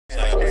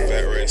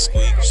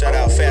Squeak. Shout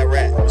out Fat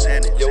Rat. What's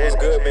happening? Yo, what's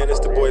good, man? It's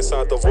the boy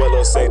Santo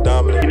Vuelo St.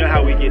 Dominic. You know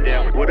how we get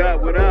down. What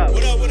up, what up?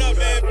 What up,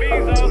 man?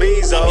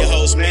 Meezo. I'm your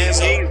host,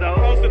 Meezo.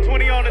 Close to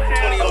 20 on the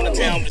town. 20 on the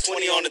town.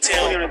 20 on the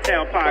 20 on town. the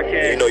town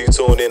podcast. You know you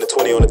tuned in to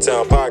 20 on the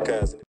Town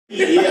podcast.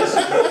 Yes,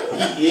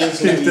 he's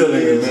still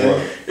in,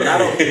 man. But I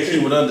don't think he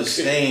would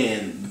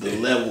understand the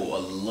level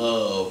of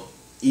love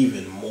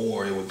even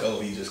more it would go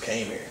if he just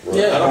came here.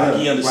 Yeah, I don't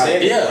think he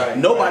understands it. Yeah.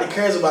 Nobody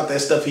cares about that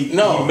stuff he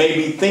may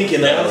be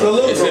thinking of.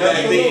 Absolutely.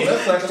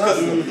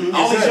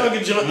 All the younger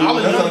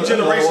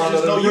generations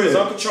just know you as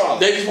Uncle Charlie.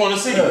 They just want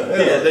to see.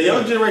 Yeah, the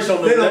younger generation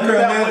don't know. They don't care,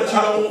 man.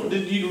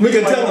 We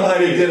can tell them how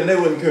they did, and they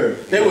wouldn't care.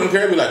 They wouldn't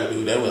care. Be like,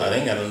 dude, they ain't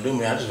got nothing to do with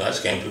me. I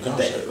just came through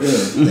contact.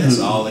 That's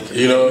all they care.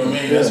 You know what I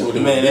mean? That's what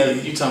it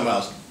Man, you talking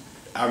about?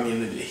 I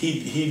mean,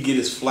 he'd get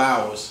his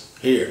flowers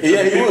here.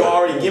 Yeah, he people would.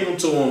 already give them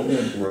to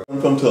him. I'm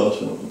from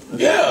Tulsa.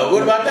 Yeah,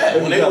 what about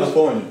that? When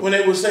California.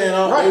 they were saying,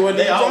 oh, Right. they were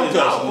They from always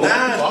Tulsa. know.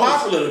 Now it's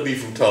popular to be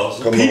from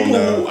Tulsa. Come People on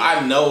now. who I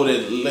know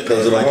that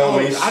Because of the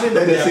homies. I didn't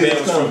know They that didn't see man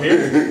was us from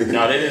here.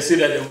 No, they didn't see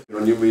that.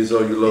 On you,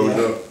 Meezo, you loaded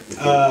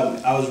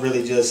up. I was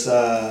really just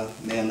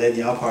man letting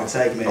y'all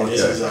partake, man.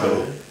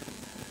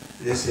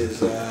 This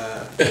is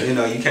you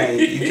know, you can't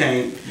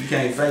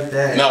fake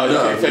that. No, you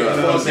can't fake You know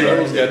what I'm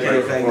saying? You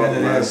can't fake none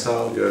of that.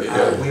 So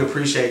Yeah. we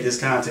appreciate this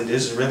content.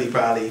 This is really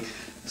probably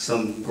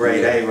some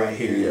grade A right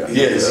here. Yeah.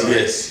 Yes.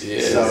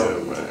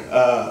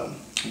 So,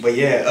 but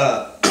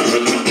yeah,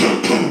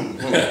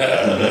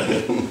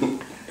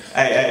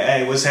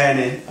 hey, what's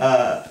happening?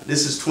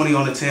 This is 20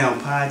 on the Town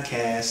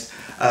podcast.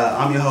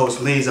 I'm your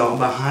host, Meezo. I'm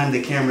behind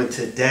the camera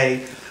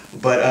today,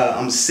 but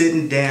I'm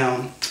sitting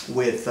down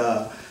with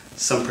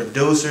some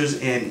producers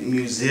and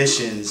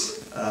musicians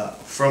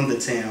from the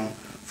town,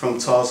 from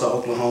Tulsa,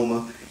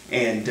 Oklahoma,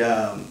 and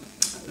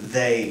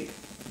they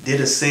did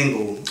a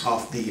single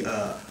off the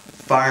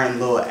Fire in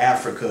Little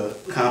Africa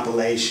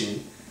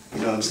compilation, you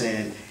know what I'm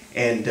saying?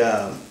 And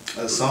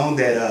a song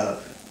that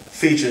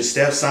features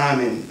Steph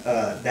Simon,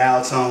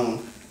 Dial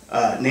Tone,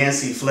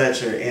 Nanci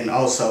Fletcher, and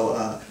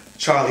also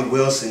Charlie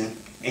Wilson.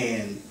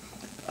 And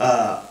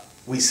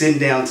we sitting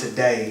down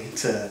today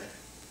to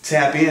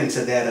tap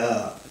into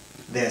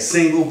that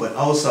single, but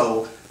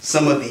also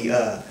some of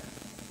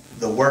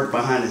the work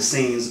behind the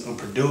scenes of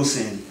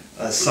producing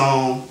a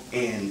song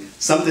and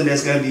something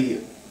that's gonna be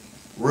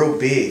real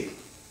big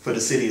for the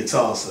city of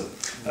Tulsa.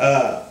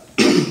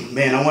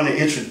 Man, I want to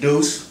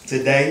introduce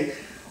today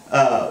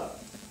to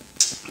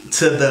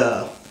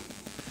the,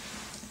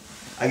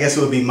 I guess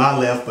it would be my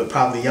left, but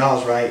probably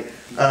y'all's right,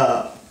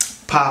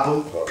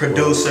 Papa,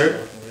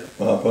 producer.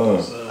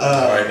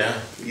 Right now.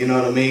 You know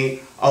what I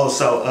mean?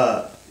 Also,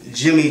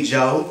 Jimmi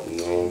Joe, You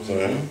know what I'm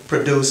saying?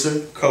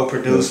 producer,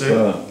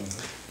 co-producer.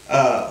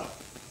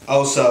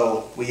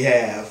 Also, we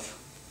have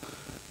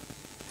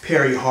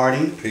Perry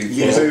Harding,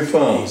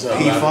 P-Funk.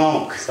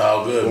 P-Funk. It's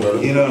all good,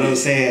 brother. You know what I'm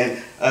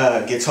saying?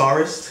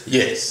 Guitarist.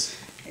 Yes.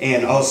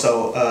 And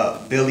also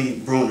Billy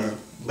Bruner,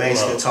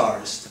 bass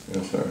guitarist.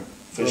 Yes, sir.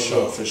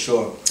 For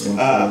sure.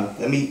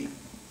 Let me.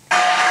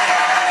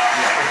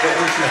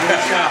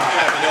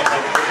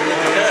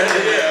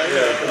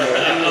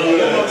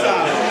 One more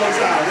time.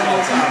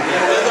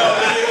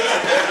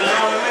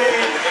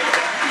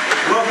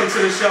 Welcome to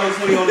the show,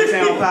 20 on the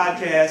Town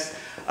podcast.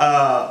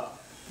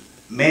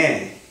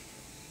 Man,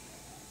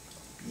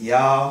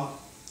 y'all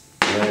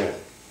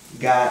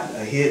got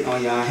a hit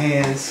on y'all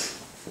hands.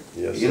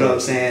 Yes, You know what I'm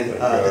saying?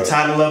 The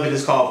title of it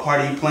is called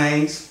Party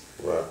Planes.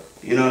 Right.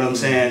 You know what I'm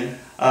saying?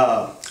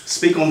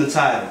 Speak on the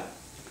title.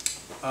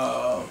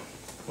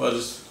 Well,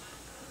 just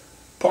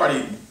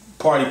party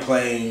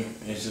playing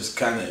is just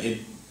kind of, it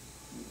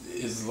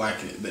is like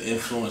the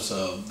influence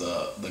of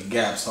the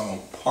Gap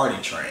song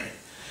Party Train.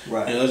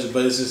 Right. You know,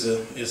 but it's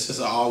just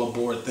an all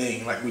aboard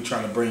thing. Like we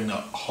trying to bring the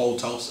whole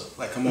Tulsa.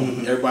 Like come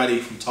on, everybody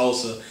from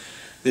Tulsa.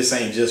 This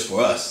ain't just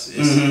for us.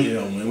 It's, you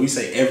know, when we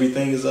say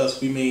everything is us,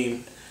 we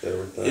mean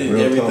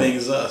everything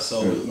is us.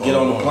 So get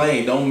on the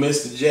plane. Don't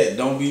miss the jet.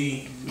 Don't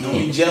be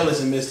jealous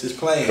and miss this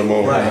plane. Come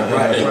on. Right.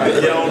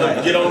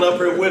 Get on up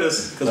here with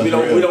us because we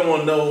don't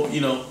want to know.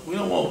 You know, we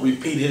don't want to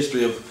repeat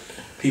history of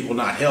people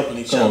not helping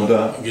each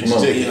other. Get your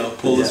ticket. You know,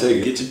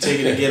 get your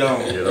ticket and get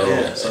on.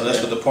 So that's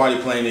what the party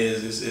plane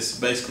is. It's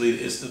basically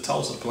the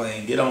Tulsa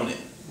plane. Get on it.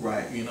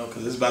 Right. You know,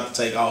 because it's about to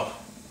take off.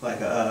 Like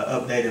a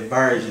updated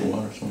version.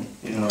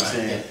 You know what I'm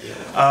saying?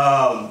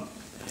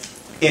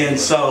 And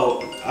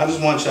so I just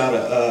want y'all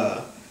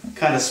to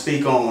kind of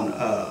speak on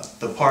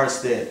the parts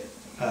that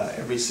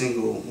every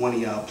single one of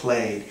y'all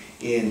played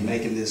in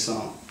making this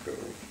song.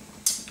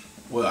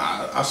 Well,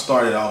 I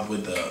started off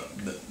with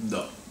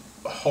the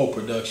whole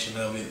production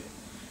of it,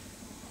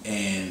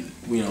 and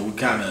you know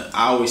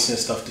I always send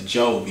stuff to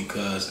Joe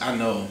because I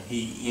know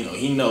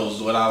he knows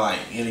what I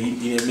like, and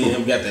me and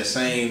him got that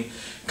same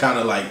kind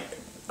of like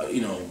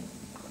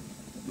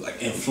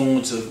like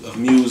influence of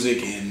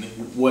music and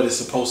what it's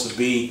supposed to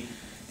be,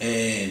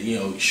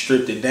 and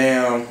stripped it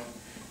down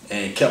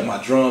and kept my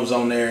drums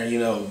on there,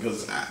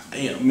 because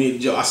me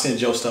and Joe, I send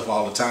Joe stuff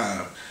all the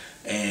time,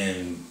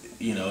 and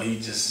you know, he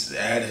just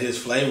added his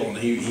flavor on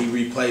it. He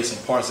replayed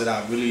some parts that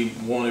I really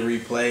wanted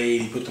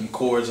replayed. He put them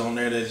chords on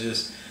there that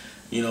just,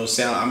 you know,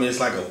 sound. I mean, it's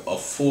like a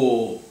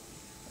full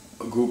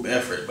group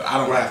effort. But I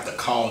don't have to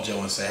call Joe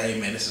and say, "Hey,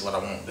 man, this is what I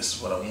want. This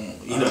is what I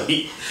want." You know,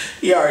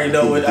 he already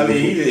know what. I mean,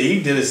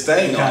 he did his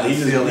thing on it. He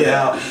just filled it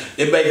out.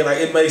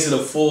 It makes it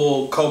a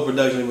full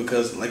co-production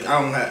because like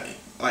I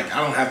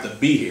don't have to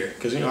be here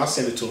because, you know, I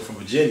sent it to him from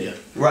Virginia.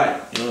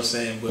 Right. You know what I'm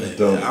saying? But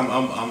Dope.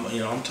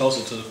 I'm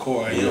Tulsa to the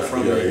core. I am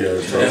from here. Yeah,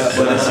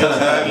 But it's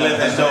just, I let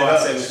that know. I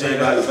said Virginia.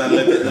 I let that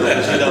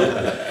know.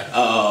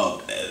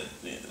 But,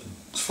 you know,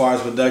 as far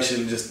as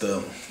production, just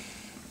the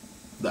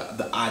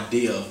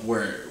idea of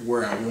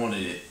where I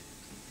wanted it,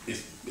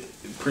 it's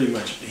pretty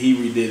much he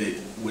redid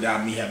it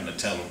without me having to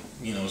tell him.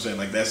 You know what I'm saying?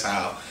 Like that's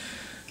how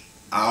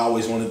I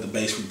always wanted the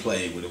bass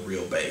replayed with a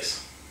real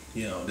bass.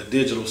 You know, the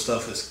digital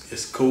stuff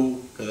is cool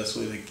because that's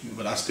what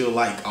but I still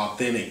like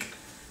authentic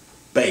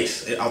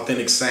bass,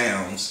 authentic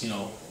sounds. You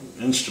know,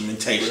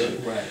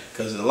 instrumentation. Right.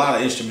 Because a lot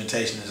of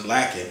instrumentation is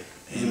lacking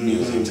in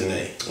music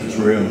today. It's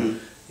real.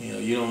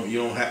 You know, you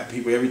don't have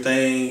people.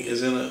 Everything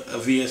is in a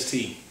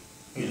VST.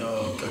 You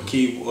know, a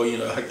keyboard. You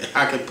know,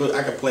 I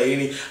can play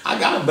any. I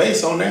got a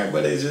bass on there,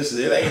 but it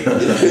ain't.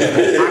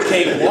 I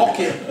can't walk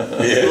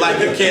it like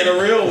you can a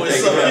real one.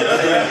 So,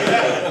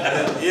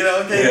 you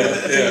know,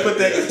 can't put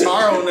that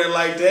guitar on there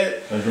like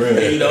that. That's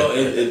real. You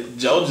know,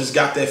 Joe just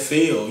got that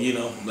feel. You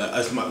know,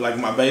 like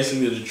my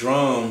basically the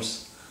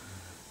drums,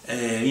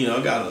 and you know,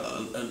 I got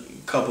a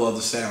couple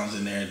other sounds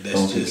in there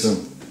that's just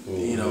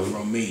you know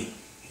from me,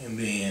 and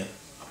then.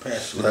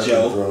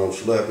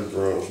 Slapping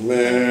drums,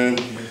 man.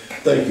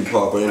 Thank you,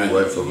 Papa,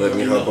 anyway, for letting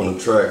me hop on the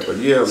track. But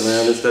yeah,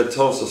 man, it's that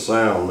Tulsa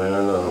sound,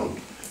 man.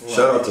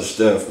 Shout out to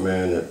Steph,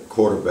 man, that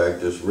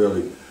quarterback.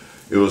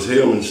 It was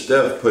him and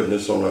Steph putting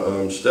this on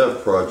the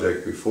Steph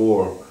project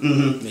before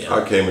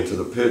I came into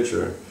the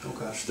picture.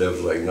 Okay.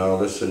 Steph's like, no,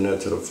 let's send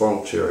that to the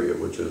Funk Chariot,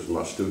 which is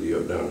my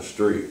studio down the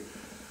street.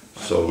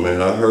 So,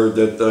 man, I heard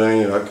that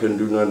thing, and I couldn't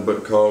do nothing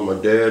but call my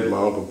dad and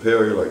my Uncle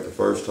Perry, like the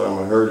first time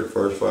I heard it,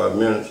 first 5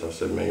 minutes. I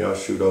said, man, y'all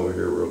shoot over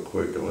here real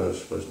quick, and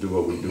let's do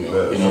what we do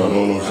best. You know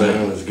what I'm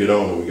saying? Let's get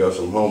on it. We got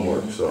some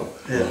homework. So,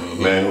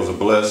 man, it was a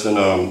blessing.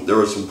 There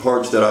were some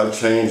parts that I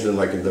changed in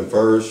the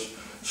verse,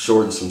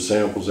 shortened some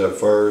samples at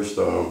first,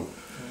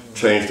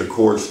 changed the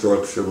chord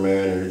structure,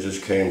 man, and it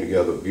just came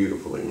together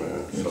beautifully,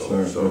 man. So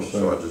I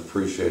just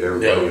appreciate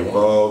everybody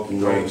involved, you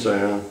know what I'm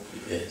saying?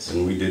 Yes.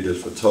 And we did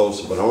this for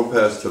Tulsa, but I'm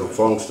gonna pass it to the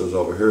funksters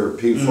over here.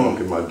 P-Funk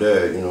and my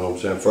dad, you know what I'm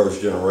saying,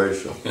 first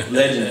generation.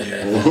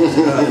 Legendary.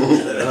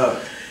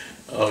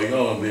 Oh, you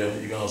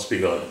gonna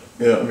speak on it?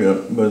 Yeah,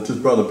 but this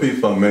brother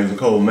P-Funk, man, he's a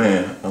cold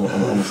man. I'm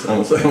gonna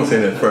say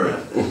that first.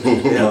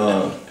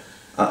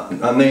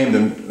 I named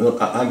him.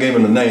 I gave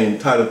him the name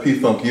Title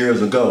P-Funk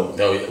years ago.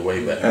 Oh yeah,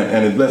 way back.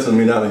 And it blesses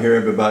me now to hear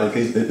everybody.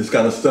 It's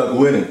kind of stuck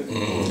with him.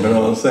 You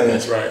know what I'm saying?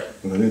 That's right.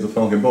 But he's a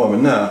funky boy.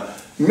 But now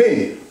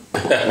me. Oh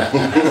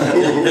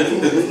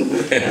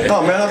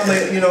man,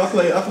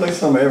 I play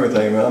some of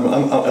everything, man.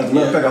 As a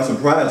matter of fact, I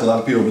surprised a lot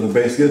of people with the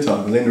bass guitar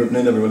because they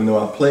never really know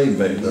I played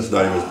bass. That's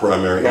not even his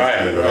primary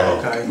instrument at all.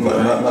 Okay.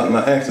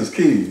 My axe is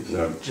keys.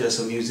 Yeah. Just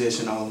a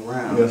musician all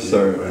around. Yes,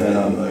 sir.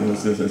 And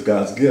it's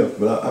God's gift.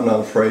 But I'm not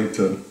afraid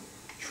to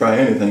try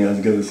anything as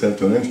good except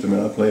to an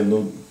instrument. I play a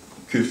little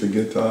acoustic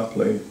guitar. I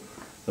play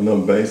a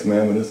little bass,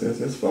 man, but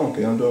it's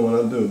funky. I'm doing what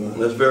I do, man.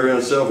 That's very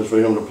unselfish for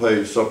him to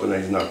play something that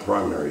he's not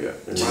primary yet.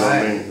 You know what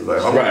I mean?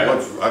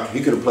 Like,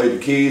 he could have played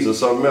the keys or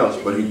something else,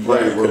 but he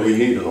played it where we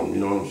needed him. You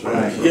know what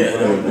I'm saying?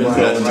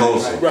 That's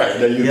Tulsa. Right.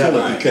 The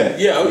utility cat.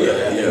 Yeah,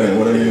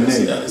 whatever you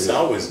need. It's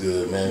always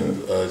good,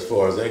 man. As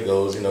far as that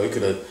goes, you know, he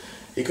could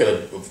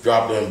have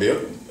dropped them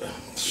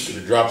should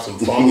have dropped some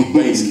funky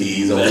bass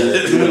keys on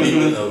it.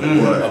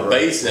 A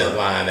bass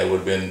line that would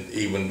have been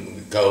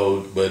even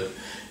cold, but.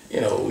 You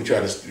know, we try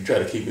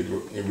to keep it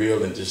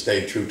real and just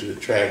stay true to the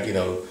track. You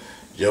know,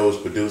 Joe's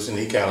producing.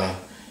 He kind of,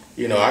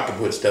 you know, I can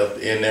put stuff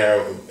in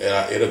there.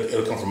 And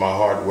it'll come from my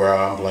heart where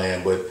I'm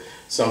playing. But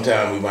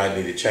sometimes we might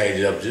need to change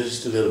it up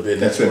just a little bit.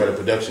 And that's where the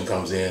production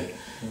comes in.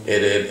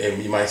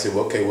 And you might say,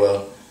 well, okay,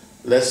 well,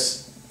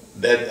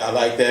 I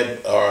like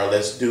that, or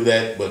let's do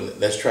that, but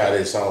let's try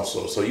this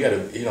also. So you got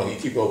to, you know, you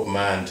keep open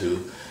mind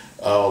to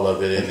all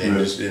of it, and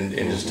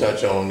just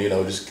touch on,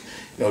 just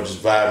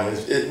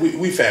vibing.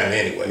 We family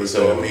anyway,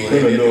 so I mean,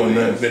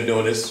 we've been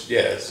doing this.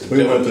 Yes,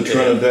 we went to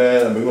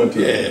Trinidad. We went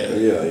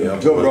to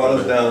Joe brought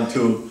us down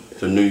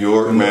to New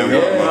York, man.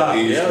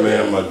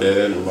 My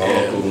dad and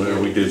my uncle,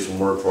 man. We did some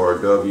work for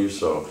RW,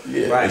 so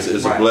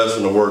it's a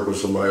blessing to work with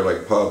somebody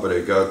like Papa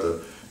that got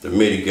the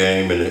MIDI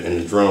game and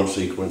the drum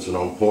sequencing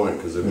on point,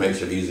 because it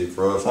makes it easy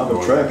for us. Papa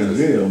track is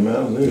real,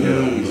 man. We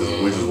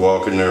just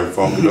walk in there and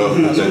funk it up.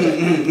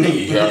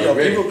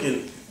 People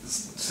can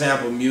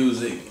sample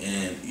music,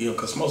 and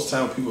because most of the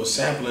time people are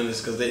sampling this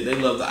because they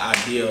love the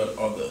idea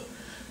or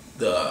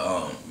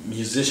the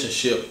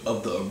musicianship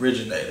of the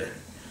originator.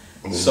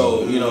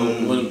 So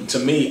to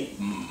me,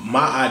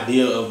 my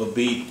idea of a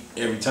beat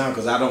every time,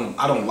 because I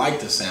don't like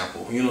to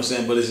sample, you know what I'm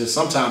saying, but it's just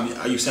sometimes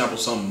you sample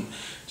something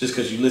just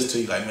because you listen to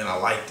it, you're like, man, I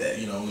like that.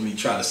 You know, let me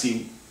try to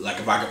see like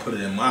if I can put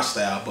it in my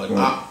style. But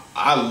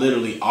I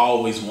literally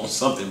always want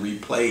something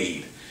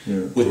replayed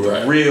with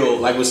the real,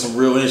 like with some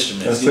real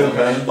instruments. You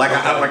know, like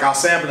I'll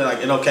sample it,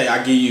 like, and okay,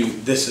 I give you,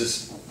 this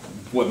is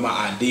what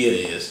my idea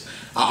is.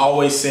 I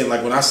always send,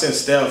 like when I sent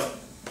Steph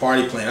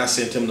Party Playing, I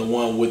sent him the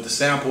one with the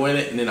sample in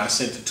it, and then I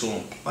sent it to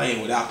him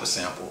playing without the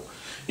sample.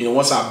 You know,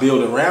 once I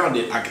build around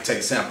it, I can take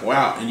the sample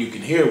out, and you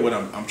can hear what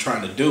I'm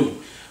trying to do.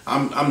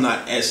 I'm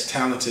not as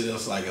talented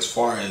as like as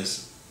far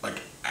as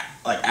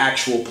like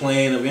actual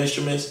playing of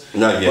instruments,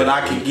 but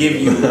I can give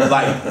you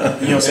like, you know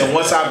what I'm saying.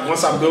 Once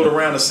I build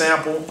around the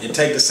sample and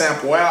take the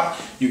sample out,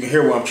 you can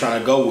hear where I'm trying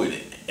to go with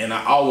it. And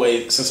I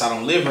always, since I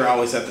don't live here, I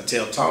always have to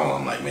tell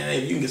Tom, I'm like, man,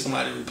 hey, if you can get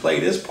somebody to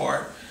replay this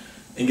part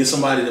and get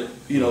somebody to,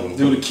 you know,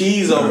 do the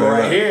keys over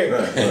right here, you know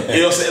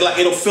what I'm saying, like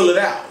it'll fill it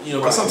out, you know,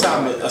 because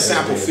sometimes a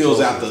sample fills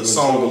out the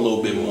song a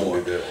little bit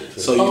more.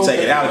 So you take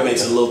it out, it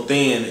makes it a little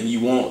thin, and you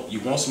want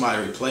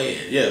somebody to replay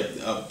it. Yeah,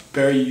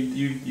 Perry,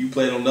 you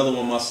played on another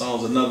one of my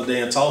songs, Another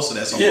Day in Tulsa,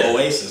 that's on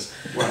Oasis.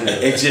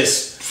 It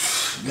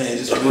just, man,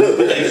 just put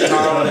the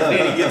guitar on and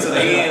then you get to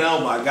the end,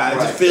 oh my God, it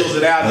just fills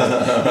it out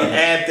and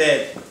add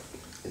that.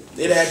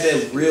 It had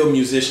that real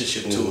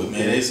musicianship to it,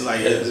 man. It's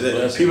like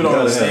people don't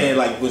understand.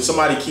 Like when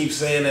somebody keeps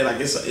saying that, like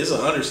it's an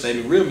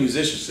understatement. Real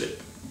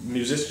musicianship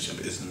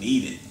is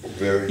needed.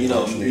 Very, you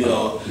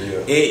know,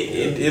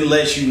 it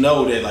lets you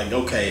know that, like,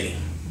 okay,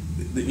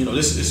 you know,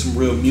 this is some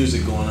real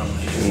music going on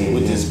here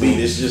with this beat.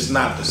 It's just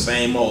not the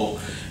same old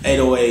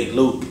 808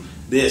 loop.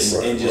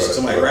 And just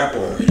somebody rap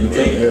over it. You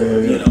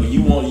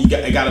know,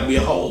 it got to be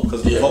a whole,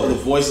 because the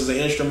voice is an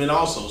instrument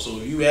also. So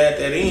if you add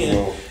that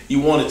in,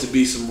 you want it to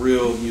be some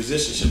real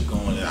musicianship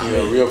going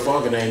on. Real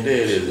funkin' ain't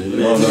dead, is it?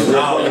 No,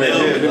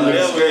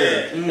 they're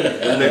scared.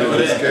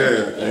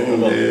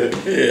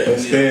 They're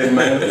scared,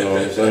 man. You know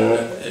what I'm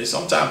saying?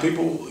 Sometimes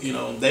people, you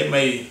know, they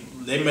may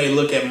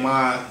look at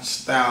my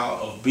style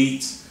of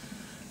beats,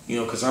 you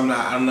know, because I'm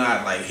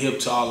not like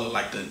hip to all of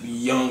like the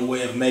young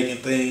way of making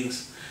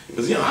things.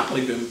 Because, you know, I've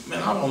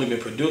only been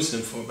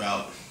producing for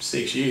about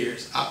 6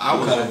 years. I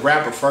was a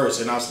rapper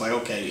first, and I was like,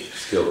 okay.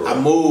 I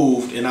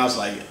moved, and I was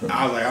like,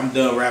 I'm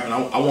done rapping.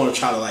 I want to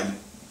try to like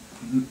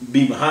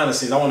be behind the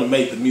scenes. I want to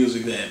make the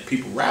music that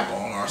people rap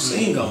on or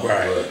sing on.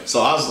 Right.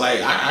 So I was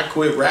like, I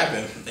quit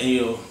rapping, and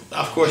you know,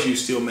 of course you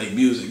still make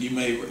music. You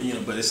may, you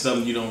know, but it's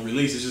something you don't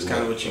release. It's just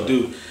kind of what you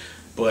do.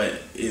 But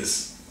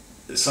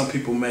some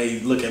people may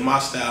look at my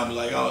style and be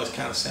like, oh, it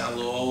kind of sounds a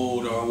little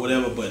old or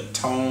whatever, but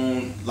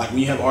tone, like when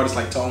you have artists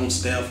like Tone,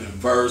 Steph, and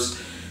Verse,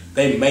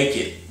 they make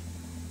it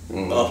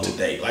up to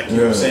date, like you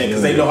know what I'm saying,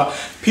 because they know how,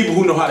 people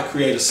who know how to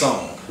create a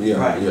song. You know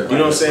what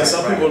I'm saying?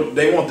 Some people,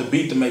 they want the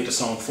beat to make the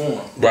song for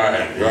them.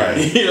 Right.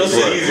 You know what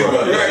I'm saying?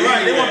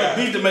 Right. They want the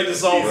beat to make the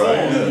song for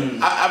them.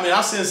 I mean,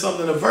 I send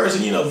something to Verse,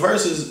 and you know,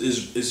 Verse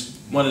is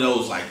one of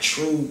those like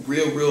true,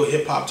 real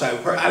hip hop type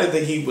of person. I didn't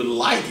think he would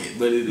like it,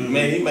 but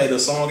man, he made a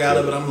song out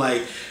of it. I'm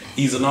like,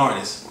 he's an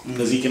artist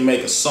because he can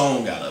make a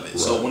song out of it.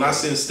 So when I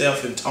send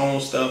Steph and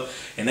Tone stuff,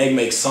 and they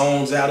make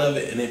songs out of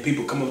it, and then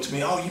people come up to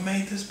me, oh, you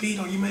made this beat,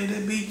 or you made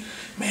that beat,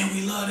 man,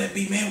 we love that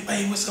beat, man.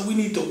 Hey, what's up? We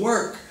need to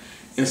work.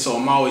 And so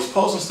I'm always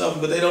posting stuff,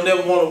 but they don't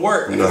ever want to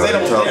work because they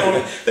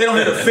don't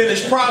hear the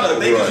finished product.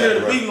 They just hear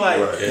the beat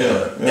like,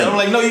 and I'm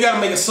like, no, you got to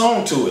make a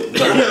song to it.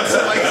 So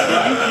like,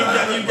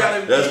 you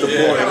got to. That's the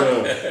point.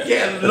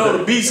 No,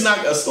 the beat's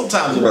not.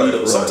 Sometimes a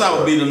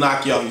beat will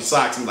knock you off your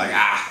socks and like,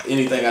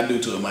 anything I do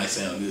to it might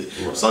sound good.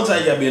 Sometimes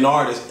you got to be an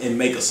artist and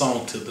make a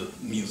song to the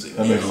music.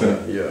 That makes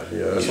sense.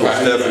 That's why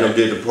Steph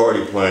did the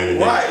Party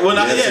Playing. Right. Well,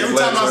 every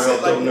time I say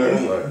like,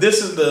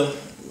 this is the,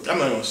 I'm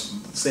not gonna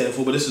say it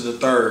full, but this is the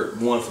third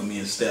one for me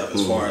and Steph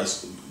as far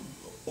as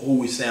who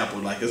we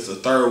sampled. Like, it's the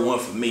third one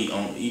for me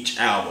on each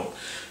album.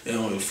 You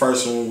know, the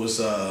first one was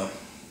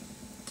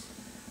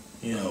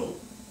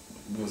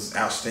was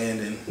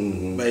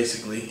outstanding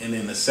basically, and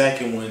then the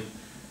second one,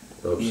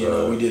 you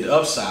know, we did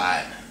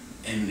Upside,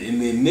 and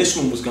then this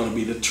one was gonna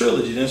be the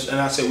trilogy,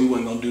 and I said we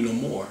wasn't gonna do no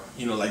more.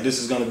 You know, like, this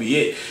is gonna be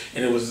it,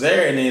 and it was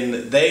there, and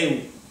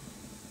then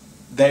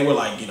they were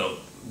like, you know,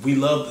 we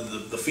love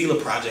the Fila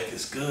project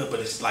is good, but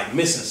it's like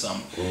missing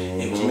something.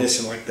 It was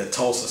missing like the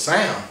Tulsa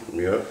sound.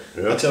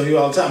 I tell you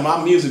all the time,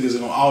 my music is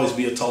gonna always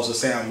be a Tulsa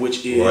sound,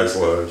 which is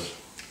likewise.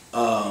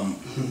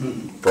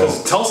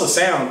 Because Tulsa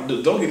sound,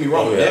 don't get me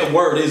wrong, that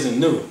word isn't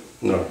new.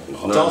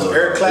 Tulsa,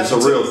 Eric Clapton.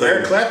 It's a real thing.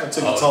 Eric Clapton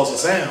took the Tulsa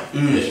sound.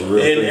 It's a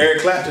real thing.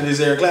 Eric Clapton is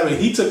Eric Clapton.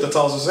 He took the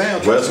Tulsa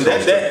sound.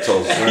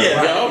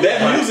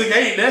 That music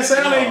ain't, that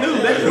sound ain't new.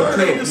 That word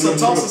ain't, it's a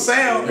Tulsa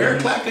sound.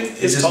 Eric Clapton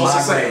is Tulsa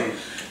sound.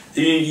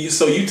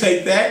 So you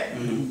take that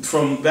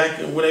from back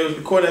when they was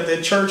recording at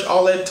that church,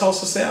 all that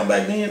Tulsa sound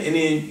back then, and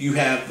then you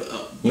have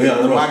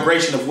the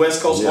migration of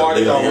West Coast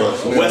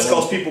artists, West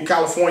Coast people,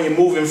 California,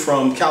 moving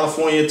from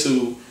California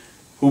to,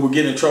 who were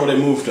getting in trouble, they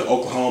moved to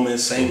Oklahoma and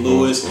St.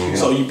 Louis.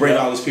 So you bring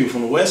all these people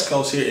from the West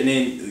Coast here, and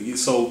then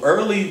so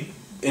early,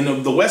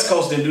 and the West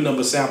Coast didn't do nothing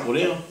but sample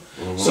them.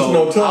 So I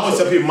always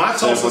tell people my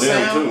Tulsa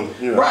sound,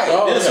 right?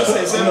 That's what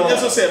I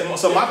said.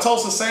 So my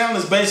Tulsa sound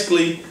is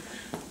basically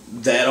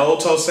that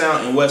old Tulsa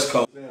sound and West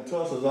Coast.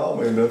 Tulsa's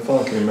always been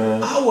funky,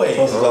 man. Always.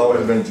 Tulsa's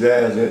always been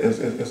jazz. It's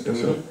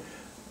an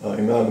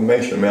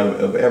amalgamation, man,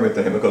 of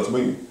everything. Because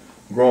we,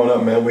 growing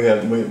up, man, we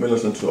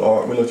listened to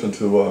art, we listened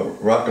to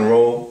rock and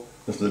roll,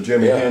 listen to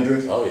Jimi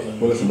Hendrix,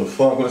 we listen to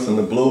funk, we listen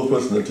to blues, we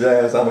listen to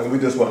jazz. I mean, we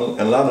just went, and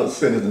a lot of the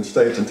cities and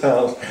states and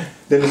towns,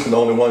 they listen to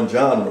only one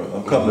genre,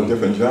 a couple of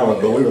different genres,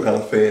 but we were kind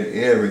of fed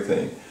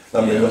everything.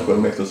 I mean, that's what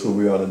makes us who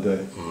we are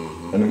today.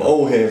 And them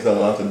old heads had a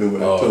lot to do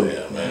with it, too. Oh,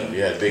 yeah, man.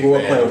 You had big we were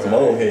bands. playing with some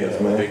old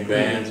heads, man. Big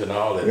bands and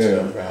all that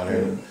stuff around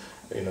here.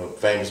 You know,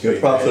 famous Good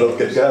big props to those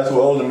bands. guys who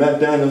are older than Matt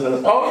Daniels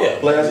and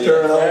Last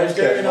Turn and all those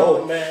cats.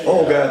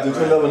 Old guys that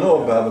you never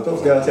know about, but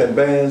those guys had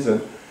bands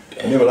and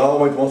they would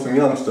always want some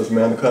youngsters,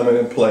 man, to come in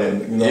and play.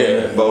 And, you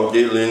know, Bo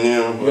Diddley and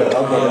them. Yeah,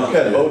 I'm going to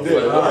catch Bo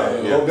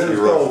Diddley. Bo Diddley's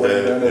cold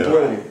way down there,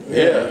 ready.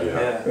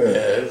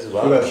 It's a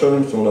lot. We got to show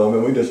them some love,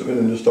 man. We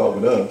didn't just start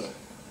with us.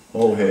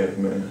 Old heads,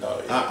 man.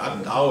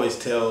 I always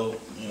tell,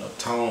 you know,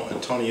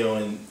 Antonio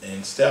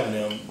and Steph and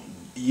them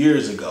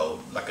years ago,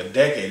 like a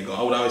decade ago,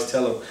 I would always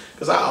tell them,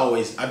 because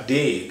I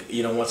dig,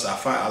 you know, once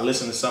I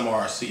listen to some or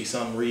I see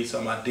something, read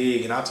something, I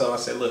dig, and I tell them, I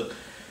said, look,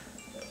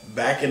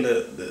 back in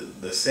the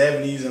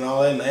 70s and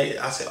all that, and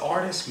I said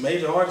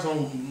major artists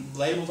on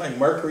labels like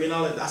Mercury and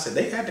all that, I said,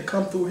 they had to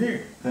come through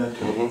here.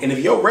 And if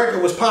your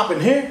record was popping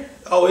here,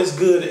 oh, it's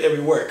good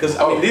everywhere. Because,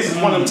 I mean, this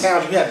is one of them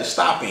towns you had to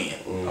stop in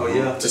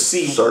to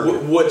see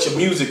what your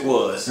music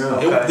was.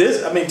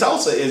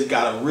 Tulsa has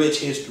got a rich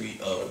history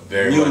of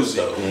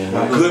music,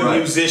 good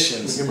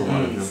musicians,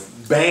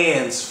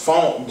 bands,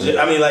 funk.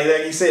 I mean, like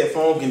you said,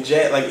 funk and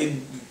jazz.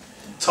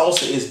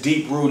 Tulsa is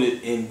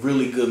deep-rooted in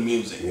really good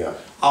music.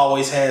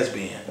 Always has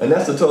been. And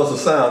that's the Tulsa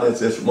sound.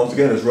 It's once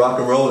again, it's rock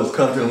and roll, it's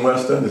country and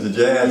western, it's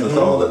jazz, it's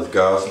all that.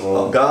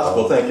 Gospel.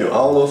 Gospel, thank you.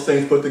 All those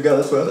things put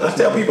together. I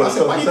tell people, I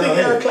said, why do you think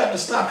Eric Clapton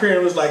stopped here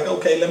and was like,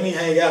 okay, let me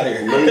hang out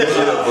here?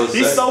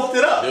 He soaked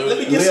it up. Let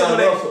me get some of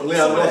that.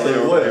 Leon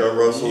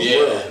Russell.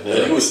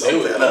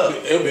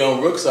 It would be on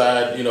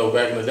Brookside, you know,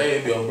 back in the day,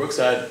 it'd be on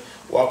Brookside,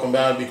 walking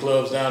by, it'd be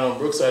clubs down on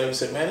Brookside, and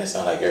say, man, that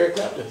sound like Eric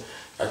Clapton.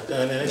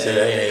 And they said,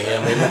 hey, ain't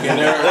him. They look in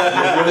there.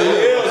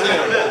 It was him.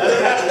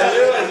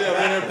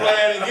 And they're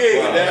playing a gig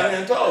down here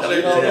in Tulsa.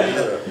 You know what I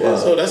mean?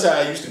 So that's how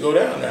I used to go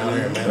down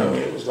here, man. I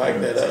mean, it was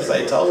like that. It's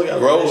like Tulsa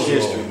got a rich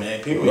history,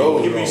 man. People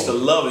used to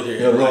love it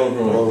here.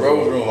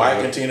 Rose Room.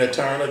 Ike and Tina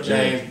Turner,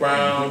 James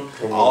Brown.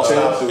 All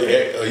stopped through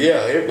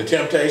here. The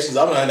Temptations.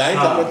 I ain't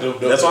talking about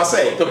the that's what I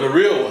say. The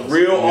real ones.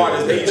 Real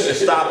artists, they used to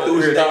stop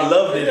through here. They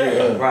loved it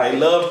here. They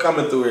loved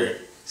coming through here.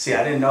 See,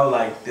 I didn't know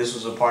like this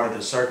was a part of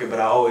the circuit, but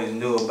I always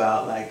knew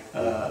about like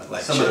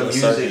some of the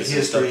music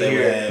history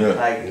here,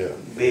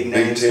 big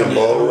names coming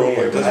through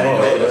here.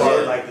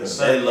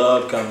 They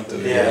loved coming through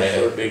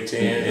here. Big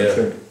Ten.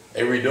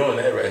 They redoing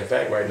that in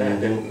fact right now.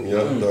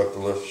 Dr.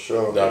 Lester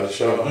Shaw. Dr.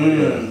 Shaw.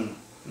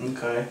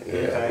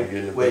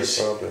 Okay. Which,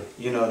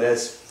 you know,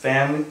 that's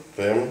family.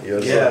 Family,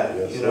 yes.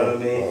 Yeah, you know what I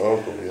mean? My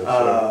uncle, yes,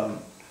 sir.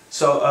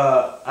 So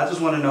I just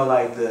want to know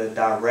like the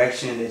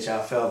direction that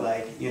y'all felt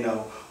like, you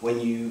know, when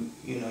you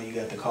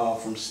got the call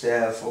from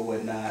Steph or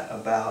whatnot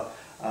about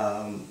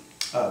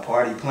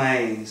Party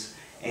Planes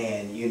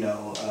and, you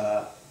know,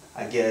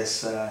 I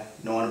guess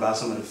knowing about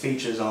some of the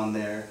features on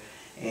there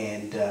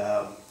and,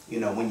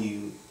 you know, when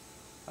you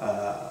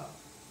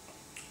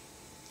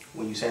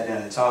sat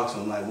down and talked to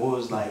him, like what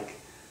was like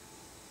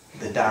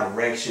the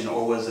direction,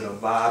 or was it a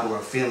vibe or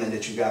a feeling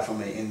that you got from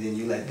it and then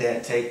you let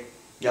that take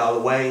y'all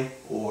away,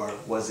 or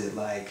was it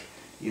like,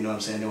 you know what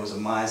I'm saying, there was a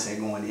mindset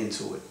going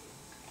into it?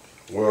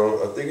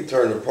 Well, I think it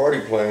turned to Party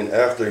Plane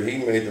after he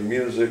made the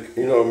music,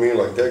 you know what I mean?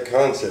 Like that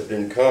concept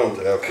didn't come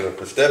to after,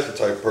 because Steph's the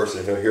type of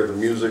person, he'll hear the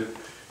music,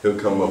 he'll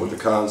come up with the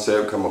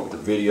concept, come up with the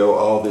video,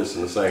 all this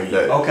in the same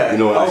day. Okay. You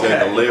know what I'm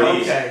saying? The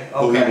lyrics,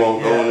 who he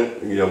want on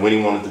it, you know, when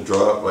he wanted to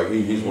drop, like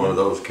he's one of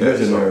those cats.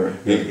 Visionary.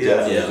 He's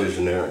definitely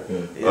visionary.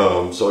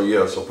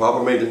 So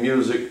Papa made the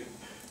music.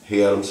 He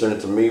had him send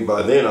it to me.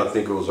 By then, I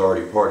think it was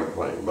already Party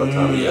Plane. By the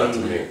time he got to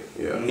me,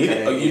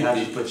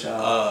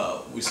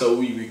 So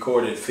we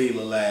recorded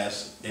Fila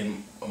last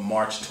in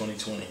March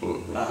 2020.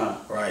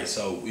 Right.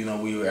 So you know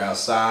we were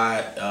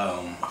outside.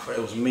 It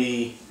was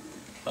me,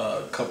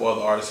 a couple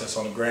other artists that's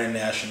on the Grand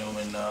National,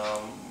 and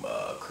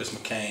Chris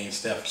McCain,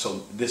 Steph.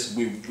 So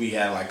we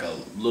had like a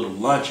little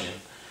luncheon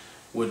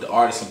with the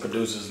artists and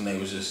producers, and they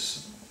was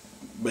just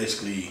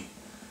basically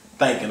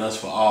thanking us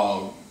for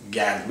all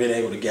being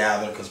able to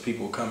gather, because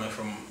people were coming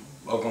from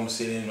Oklahoma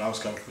City and I was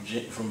coming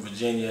from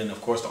Virginia, and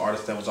of course the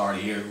artists that was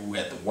already here who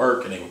had to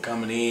work and they were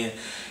coming in,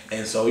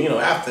 and so you know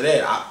after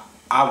that I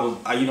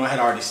had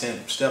already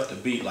sent Steph the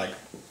beat like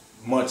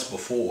months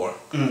before,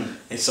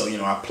 and so you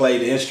know I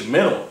played the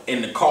instrumental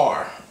in the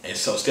car, and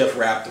so Steph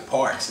rapped the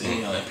parts, and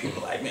you know, and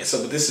people like, man,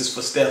 but this is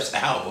for Steph's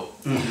album.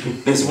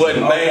 This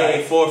wasn't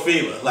made for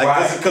Fila,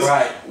 like this is because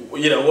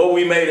you know what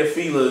we made at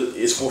Fila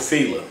is for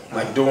Fila,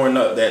 like during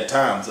that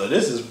time. So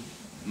this is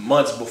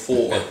months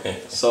before.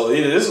 So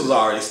this was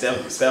already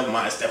Steph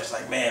was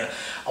like, man,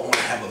 I want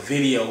to have a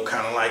video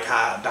kind of like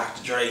how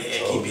Dr. Dre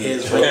had Keep Your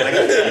Heads Real. Like,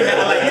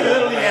 he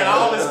literally had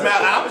all this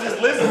mouth. I was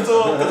just listening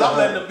to him because I'm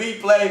letting the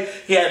beat play.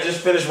 He had just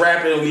finished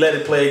rapping and we let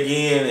it play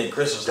again. And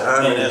Chris was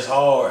like, man, that's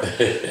hard.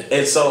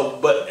 And so,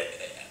 but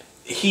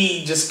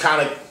he just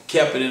kind of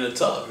kept it in the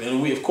tub.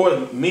 And we, of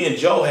course, me and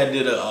Joe had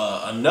did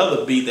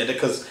another beat that,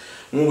 because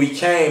when we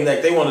came,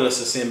 like, they wanted us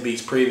to send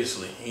beats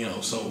previously, you know,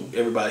 so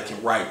everybody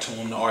can write to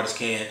them, the artist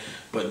can.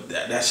 But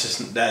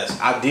that's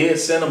I did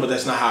send them, but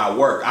that's not how it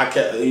worked.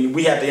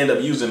 We had to end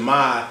up using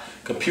my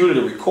computer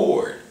to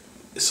record,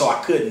 so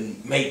I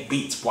couldn't make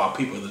beats while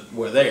people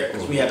were there,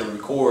 because we had to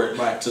record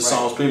to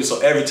songs previous. So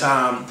every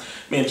time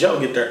me and Joe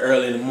get there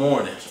early in the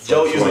morning,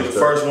 Joe usually the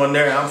first one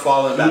there. I'm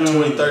falling about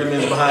 20, 30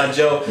 minutes behind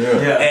Joe.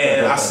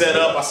 And I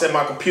set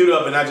my computer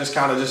up, and I just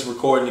kind of just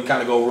record and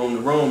kind of go room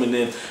to room, and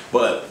then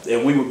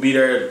and we would be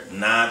there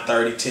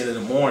 9:30, 10 in the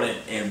morning,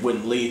 and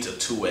wouldn't leave till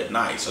 2 at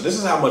night. So this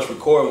is how much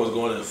recording was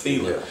going in the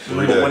field.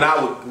 But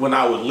when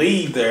I would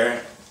leave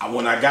there,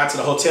 when I got to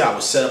the hotel, I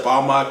would set up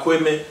all my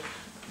equipment,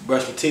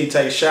 brush my teeth,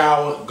 take a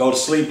shower, go to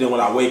sleep. Then when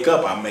I wake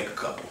up, I make a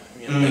couple.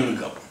 Make a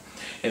couple.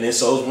 And then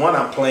so it was one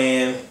I'm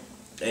playing,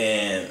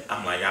 and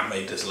I'm like, I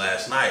made this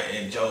last night.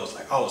 And Joe was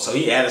like, oh, so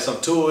he added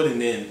something to it.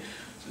 And then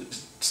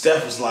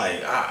Steph was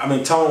like,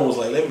 Tone was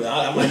like,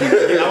 I might keep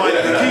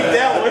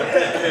that one.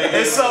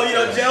 And so,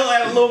 Joe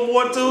added a little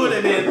more to it.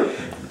 And then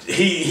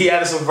he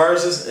added some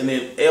verses, and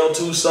then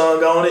L2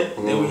 sung on it.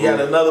 And then we had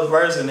another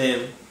verse, and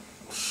then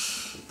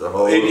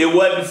it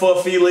wasn't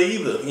for Fila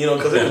either,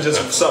 because it was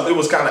just something. It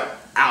was kind of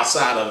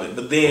outside of it,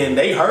 but then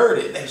they heard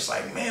it. They was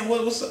like, "Man,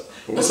 what's up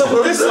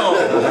with this song?"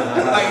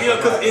 Like,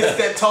 because it's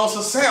that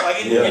Tulsa sound.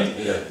 Like,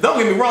 don't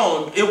get me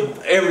wrong,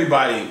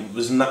 everybody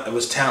was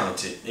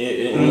talented,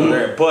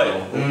 there, but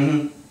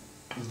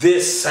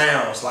this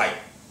sounds like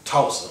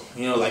Tulsa.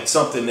 Like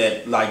something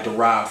that like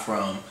derived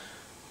from,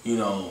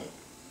 the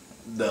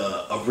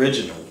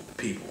original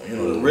people,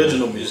 the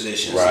original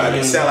musicians. Right.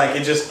 Like, it sound like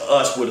it's just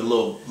us with a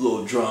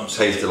little drums.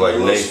 Tasted like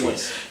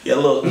Nathan's. Yeah, a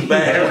little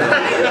bad.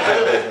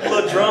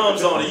 little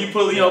drums on it. You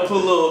put a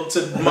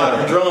little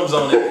modern drums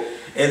on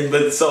it,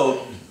 but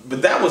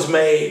that was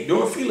made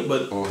during Fila,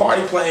 but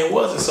Party Playing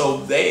wasn't. So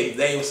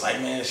they was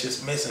like, man, it's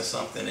just missing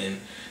something, and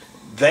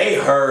they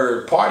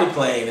heard Party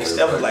Playing, and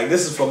Steph was like,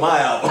 this is for my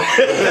album.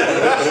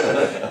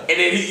 And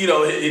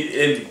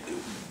then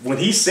when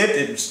he sent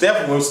it,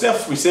 when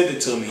Steph present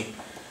it to me,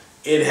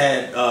 it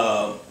had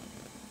the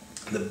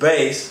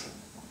bass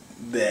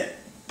that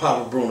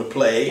Papa Bruner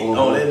played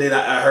on it. And then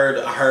I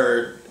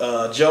heard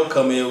Joe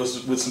come in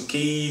with some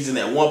keys, and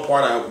that one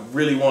part I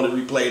really wanted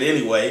replayed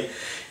anyway.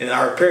 And I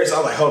heard Perry, so I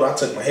was like, hold on, I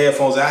took my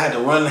headphones out. I had to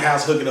run the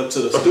house, hook it up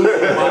to the studio.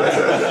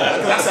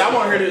 I said, I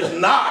want to hear this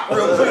knock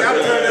real quick. I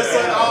turned that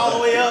sucker all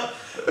the way up.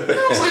 And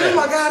I was like, oh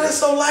my God, that's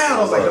so loud. I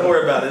was like, don't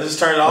worry about it. Just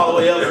turn it all the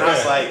way up. And I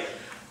was like,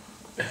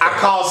 I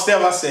called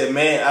Steph. I said,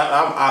 man,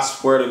 I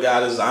swear to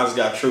God, this is honest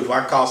God truth.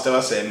 I called Steph. I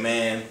said,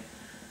 man,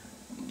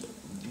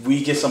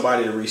 we get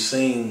somebody to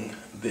re-sing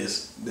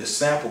this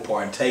sample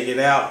part and take it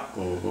out.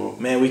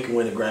 Man, we can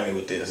win a Grammy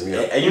with this.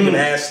 And you can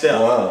ask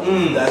Steph. Wow.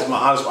 That's my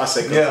honest. I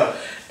said,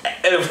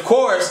 and of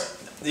course,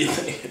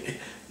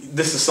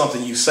 this is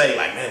something you say,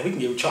 like, man, we can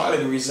give Charlie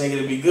to re-sing it,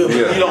 it'd be good. But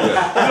you don't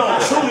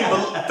truly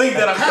think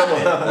that'll happen.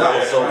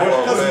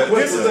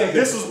 This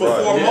was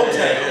before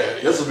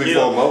Motown. This was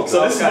before Motown.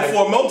 So this is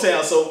before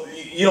Motown. So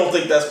you don't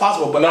think that's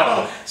possible. But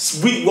I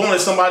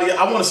wanted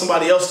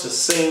somebody else to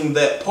sing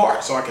that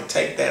part, so I could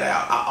take that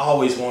out. I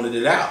always wanted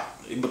it out,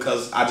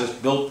 because I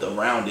just built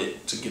around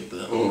it to get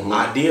the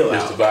idea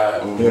out. The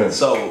vibe.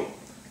 So,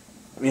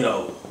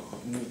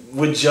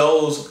 with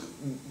Joe's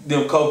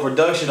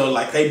co-production,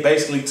 like, they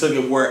basically took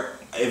it where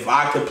if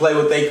I could play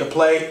what they could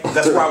play,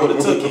 that's where I would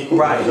have took it.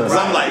 Right. Because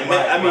I'm like,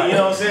 man, you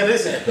know what I'm saying?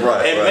 Listen.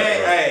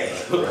 I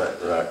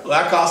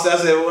called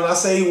Steph, I said, when I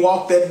say he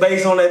walked that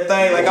bass on that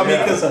thing, like,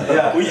 because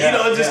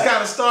it just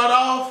kind of started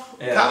off,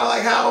 kind of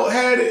like how I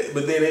had it,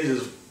 but then it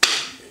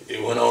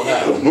went on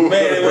out. Man,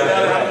 it went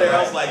out there.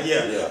 I was like,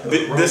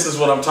 this is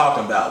what I'm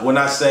talking about. When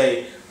I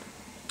say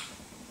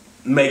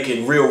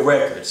making real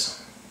records,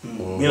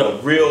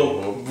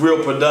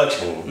 real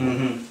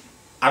production.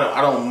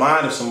 I don't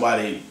mind if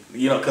somebody,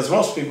 because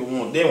most people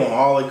want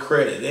all the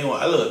credit. They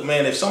want, look,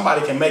 man, if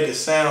somebody can make it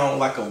sound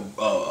like a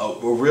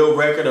real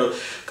record,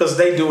 because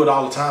they do it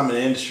all the time in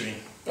the industry.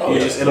 It'll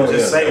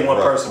just say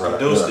one person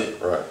produced it.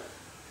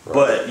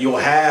 But you'll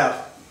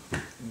have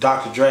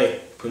Dr. Dre,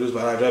 produced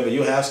by Dr. Dre, but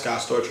you'll have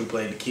Scott Storch who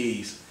played the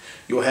keys.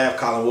 You'll have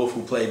Colin Wolfe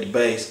who played the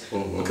bass.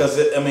 Because,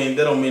 that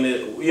don't mean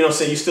it, you're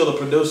still a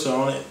producer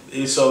on it.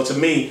 And so to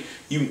me,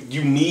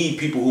 you need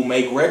people who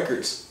make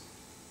records.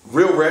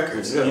 Real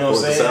records, you know what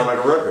I'm saying? Sound like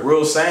a record.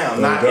 Real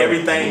sound, not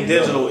everything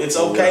digital. It's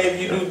okay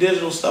if you do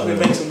digital stuff, you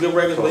make some good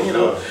records,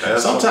 but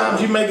sometimes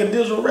you make a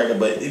digital record,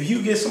 but if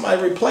you get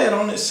somebody to replay it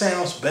on it,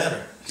 sounds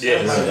better. You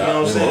know what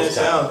I'm saying? It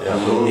sounds,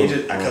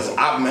 because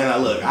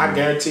I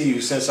guarantee you,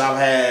 since I've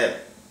had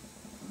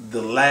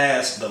the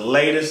latest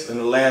and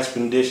the last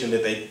rendition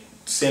that they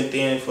sent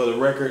in for the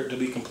record to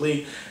be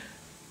complete,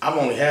 I've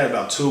only had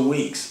about 2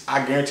 weeks.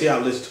 I guarantee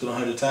I've listened to it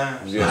 100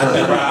 times. Yeah.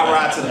 I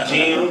ride to the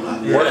gym,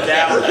 I work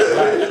out.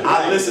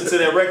 I listen to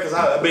that record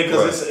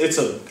because it's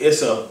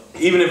a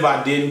even if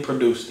I didn't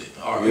produce it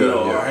or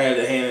or had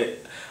to hand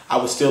it, I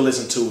would still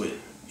listen to it.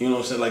 You know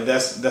what I'm saying? Like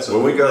that's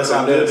when we got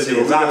how good it is.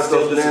 we got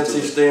those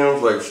Nanci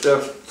stems, like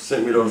Steph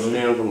sent me those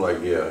stems. I'm like,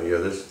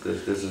 this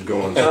is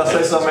going. Can I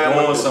say something, man?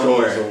 Going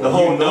somewhere. The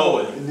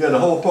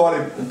whole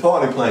party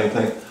playing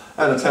thing.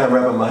 I had a time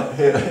wrapping my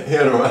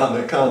head around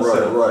that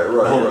concept. Right.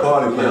 The whole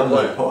party playing. I'm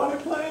like, party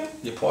playing?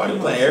 Your party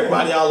playing.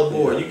 Everybody all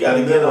aboard. You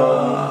gotta get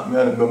on.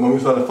 Man, but when we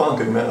started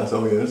funking, man, I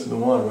said, this is the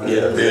one, right?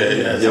 Yeah, we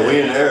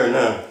in the air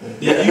now.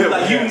 Yeah, you know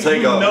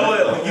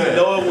it. You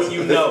know it when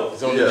you know.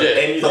 It's on the jet.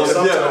 And you know,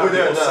 sometimes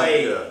people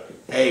say,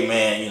 "Hey,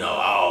 man,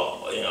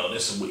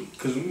 this is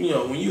because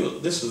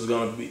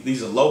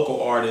these are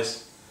local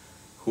artists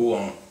who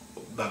are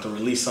about to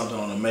release something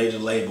on a major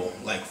label,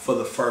 like for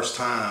the first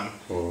time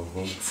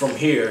from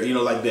here,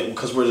 like that,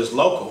 because we're just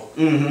local.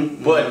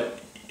 But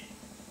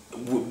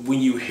when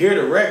you hear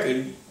the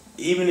record,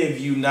 even if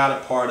you're not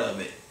a part of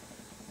it,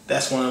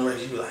 that's one of the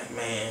records you be like,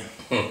 man,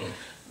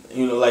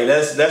 like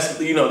that's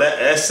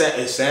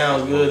it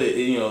sounds good.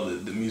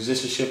 The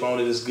musicianship on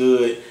it is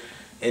good,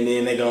 and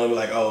then they're gonna be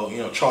like, oh,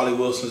 Charlie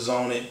Wilson's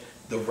on it.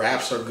 The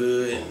raps are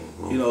good,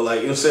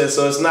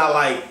 So it's not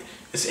like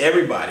it's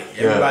everybody.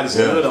 Everybody's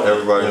good on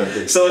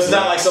it. So it's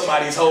not like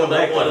somebody's holding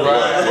up one.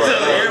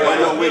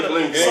 Everybody's no weak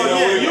links. So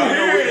you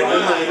hear it.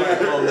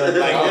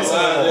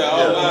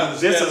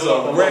 This is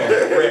a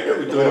record.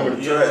 We're doing it with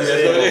the track.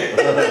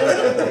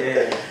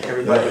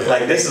 Everybody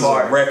like this is a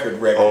record.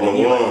 On the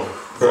one.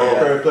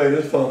 Perry played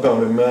this funk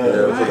on it, man.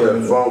 Yeah, put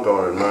that funk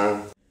on it, man.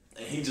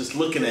 And he just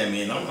looking at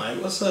me, and I'm like,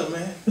 "What's up,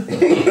 man?"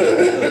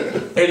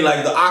 And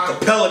like the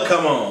acapella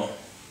come on.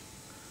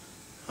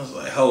 I was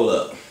like, hold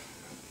up.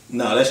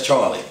 No, that's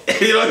Charlie. You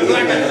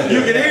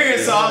can hear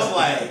it, so I was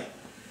like,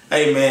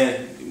 hey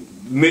man,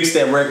 mix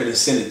that record and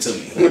send it to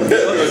me.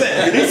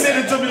 He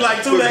sent it to me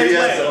like 2 days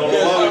later.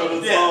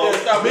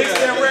 Mix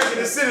that record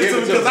and send it to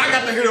me because I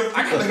got to hear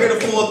the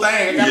full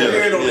thing. I got to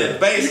hear it on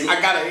that bass.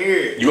 I got to hear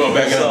it. You going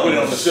back and put it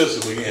on the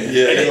system again?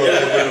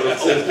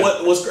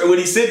 When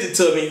he sent it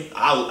to me,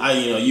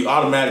 you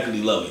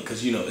automatically love it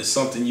because it's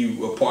something you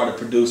were part of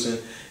producing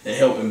and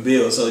helping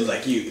build. So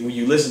like when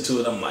you listen to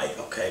it, I'm like,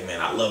 okay,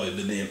 man, I love it.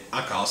 But then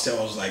I called Steph.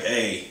 I was like,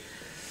 hey,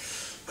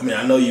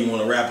 I know you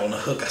want to rap on the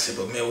hook. I said,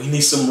 but man, we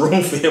need some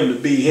room for him to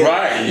be him.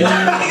 Right.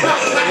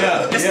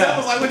 And Steph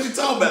was like, what you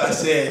talking about? I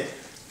said,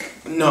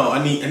 no,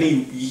 I need.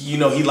 He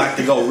like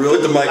to go real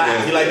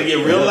loud. He like to get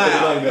real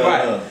loud.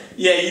 Right.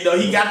 Yeah,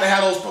 he got to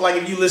have those. Like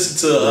if you listen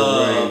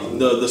to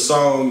the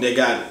song that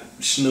got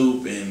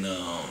Snoop and.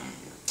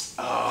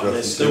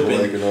 Justin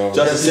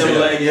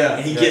Timberlake,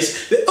 and he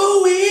gets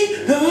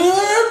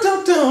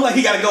like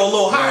he got to go a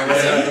little higher.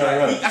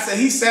 I said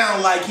he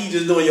sound like he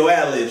just doing your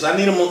ad libs. I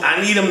need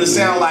him to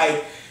sound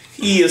like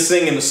he is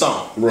singing the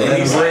song. Right.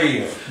 And he's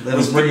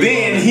but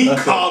then he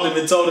called him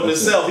and told him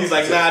himself. He's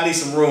like, nah, I need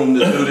some room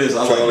to do this.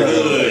 I was like,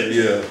 good.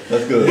 Yeah,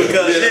 that's good.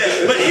 Because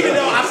but even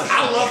though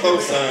I loved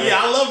it,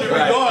 I loved it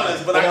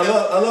regardless. But I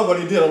love what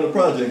he did on the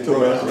project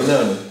too.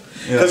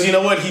 Because you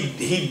know what,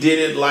 he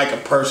did it like a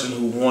person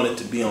who wanted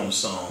to be on the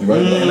song,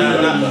 and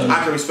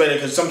I can respect it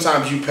because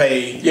sometimes you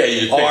pay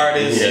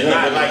artists,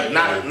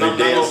 not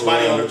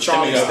nobody on the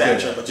Charlie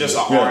stature, but just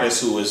an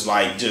artist who is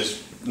like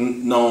just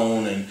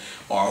known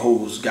or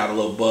who's got a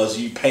little buzz.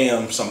 You pay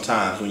them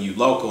sometimes when you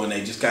local and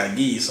they just kind of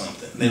give you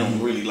something. They don't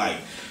really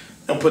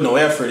don't put no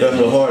effort in it. There's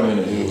no heart in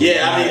it.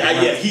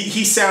 Yeah,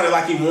 he sounded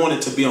like he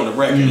wanted to be on the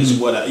record. Is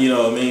what you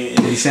know what I mean.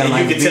 He sounded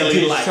like you could tell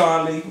he like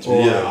Charlie.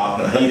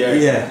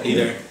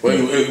 Either. Well,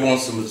 he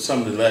wants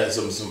some of the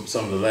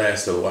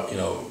last,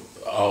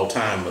 all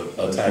time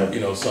type,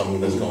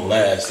 something that's gonna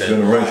last.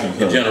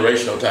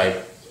 Generational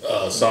type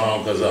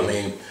song. Because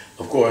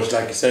of course,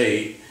 like you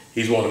say,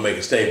 he's wanting to make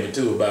a statement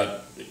too about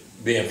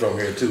being from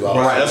here too. Also.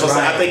 Right, that's what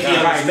I think he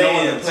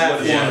understands the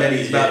platform that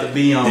he's about to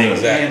be on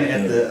and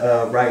at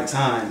the right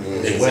time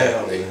as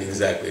well.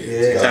 Exactly.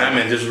 Yeah.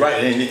 Timing just right,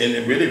 and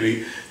it really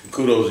be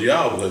kudos to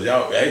y'all because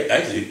y'all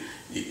actually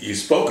you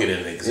spoke it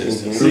into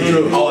existence.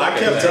 Oh, I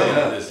kept telling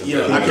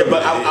him.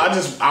 But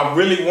I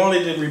really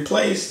wanted it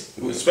replaced,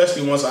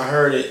 especially once I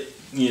heard it.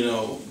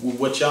 With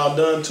what y'all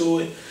done to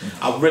it,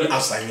 I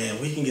was like, man,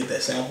 we can get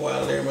that sample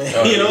out of there,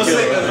 man. You know what I'm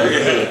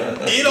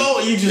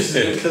saying? You just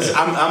because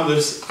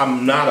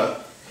I'm not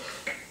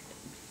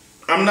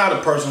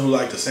a person who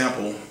like to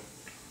sample,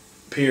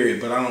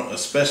 period. But I don't,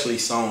 especially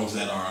songs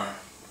that are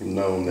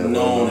known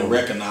and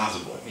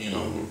recognizable.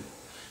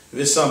 If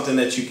it's something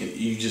that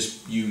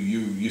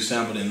you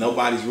sampled and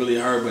nobody's really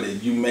heard, but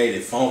you made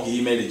it funky,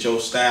 you made it your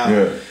style.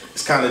 Yeah.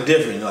 It's kind of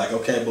different. You're like,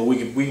 okay, but we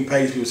can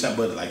pay these people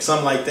something, but like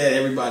something like that,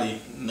 everybody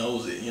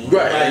knows it.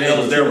 Right, everybody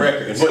knows their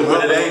record.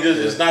 But it ain't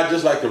it's not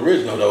just like the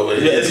original though.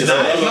 It's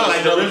not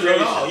like the original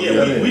at all.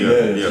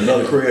 Yeah,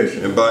 another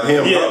creation. And by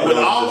him, with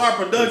all our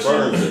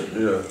production,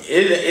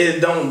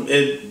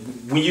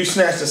 when you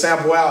snatch the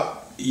sample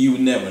out, you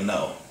would never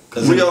know.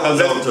 Because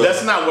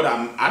that's not what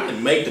I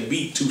didn't make the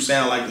beat to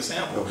sound like the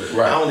sample. Okay.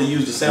 Right. I only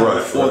used the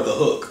sample for the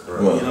hook.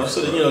 Right. You know,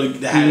 so that, you know,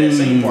 they had that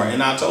same part.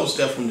 And I told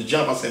Steph from the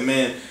jump, I said,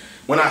 man,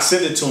 when I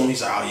sent it to him, he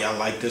said, oh yeah, I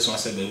like this one. I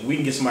said, but we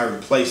can get somebody to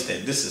replace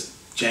that. This is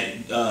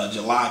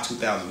July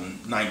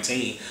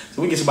 2019.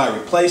 So we get somebody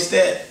to replace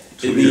that.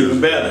 It'd be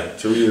even better.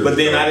 2 years but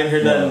then ago. I didn't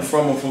hear nothing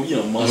from him for, you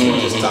know, months. We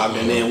just talked.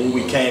 And then when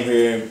we came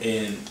here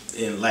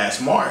in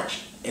last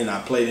March and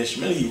I played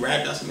instrumental, he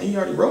rapped. I said, man, you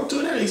already wrote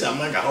to it? He said,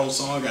 I got a whole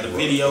song, I got a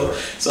video.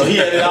 So he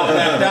had it all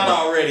mapped out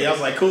already. I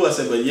was like, cool. I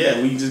said, but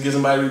yeah, we can just get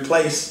somebody to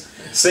replace,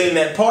 sing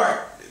that part,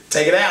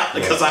 take it out.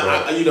 Because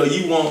I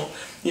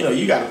you know,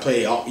 you gotta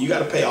pay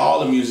all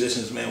the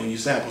musicians, man, when you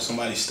sample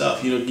somebody's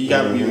stuff. You know, you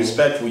gotta be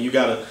respectful. You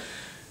gotta,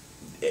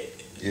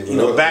 you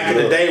know, back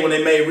in the day when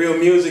they made real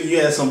music, you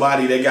had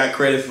somebody that got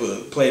credit for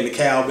playing the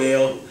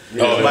cowbell.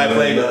 Somebody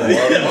played the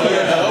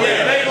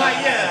they like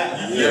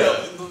you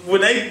know, when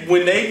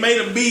they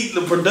made a beat,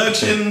 the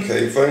production,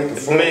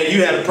 man,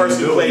 you had a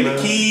person who played the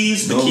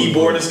keys, the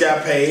keyboardist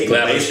got paid, the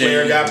bass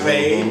player got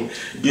paid.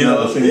 You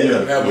know,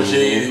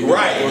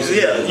 right?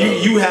 Yeah,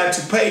 you had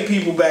to pay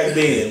people back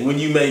then when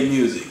you made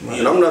music.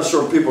 And I'm not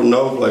sure people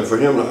know, like, for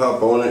him to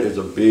hop on it is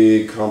a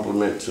big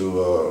compliment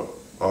to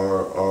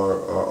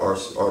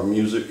our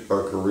music,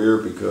 our career,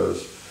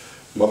 because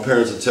my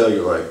parents would tell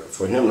you, like,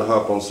 for him to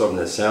hop on something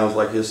that sounds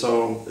like his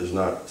song is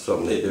not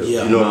something they do.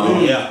 You know what I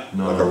mean? Yeah.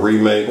 Like a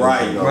remake.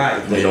 Right. You know,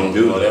 they don't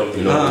do that.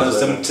 You know what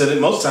I'm saying?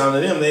 Most time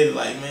to them, they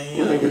like, man,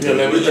 you know, I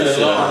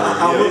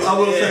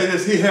will say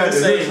this: he had to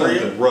hear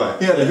something. Right.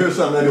 He had to hear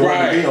something that he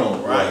wanted to be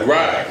on.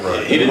 Right.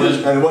 And it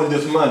wasn't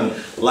just money.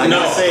 Like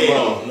I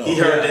said, he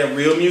heard that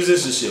real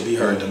musicianship. He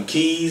heard them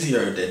keys. He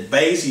heard that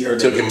bass. He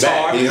heard that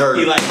guitar. He heard.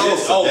 He like,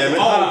 y'all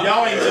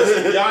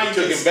ain't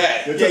took him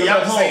back. Yeah,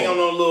 y'all just ain't on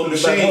no little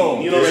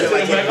machine. You know what I'm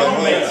saying? Like,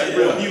 y'all make some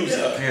real music.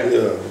 Yeah,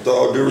 with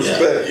all due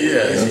respect.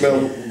 Yeah. He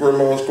smelled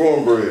grandma's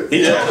cornbread.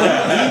 He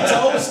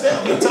told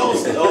Steph.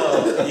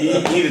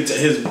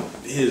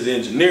 His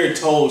engineer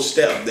told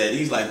Steph that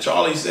he's like,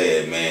 Charlie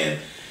said, man,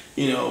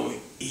 you know,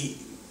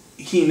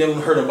 he never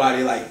heard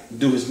nobody like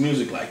do his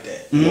music like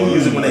that.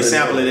 Usually when they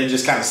sample it, they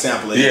just kind of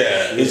sample it.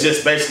 Yeah. It's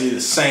just basically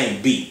the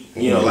same beat.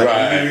 You know, like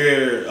when you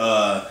hear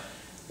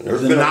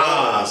the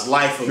Nas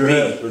Life of B.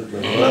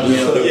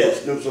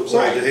 Snoop's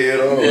upside the head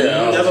on.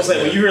 That's what I'm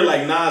saying. When you hear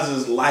like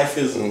Nas's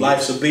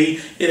Life's a B,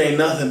 it ain't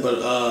nothing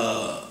but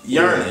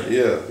yearning.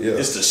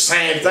 It's the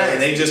same thing.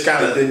 They just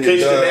kind of pushed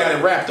it down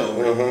and rapped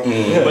over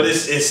it. But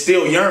it's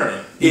still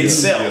yearning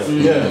itself.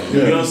 You know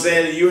what I'm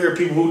saying? You hear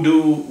people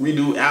who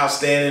redo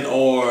Outstanding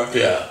or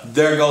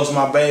There Goes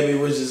My Baby,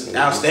 which is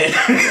outstanding.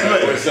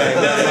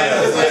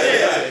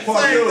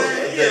 Part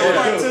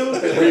two.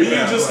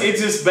 It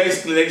just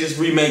basically they just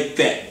remake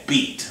that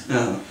beat.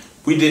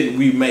 We didn't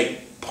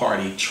remake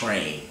Party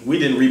Train.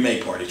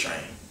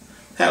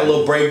 Had a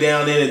little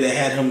breakdown in it that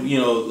had him, you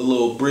know, a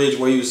little bridge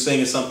where he was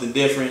singing something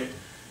different,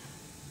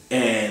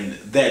 and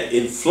that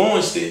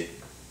influenced it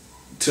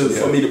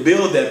for me to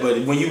build that.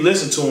 But when you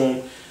listen to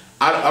him,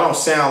 I don't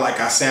sound like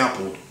I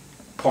sampled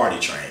Party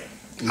Train.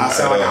 I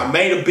sound like I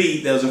made a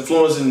beat that was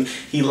influencing.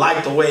 He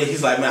liked the way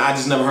he's like, man, I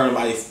just never heard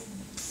anybody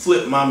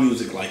flip my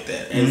music like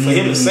that. And for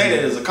him to say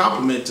that is a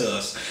compliment to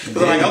us.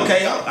 We're like,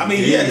 okay, I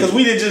mean, because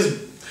we didn't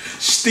just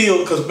steal,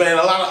 because man,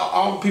 a lot of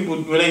all people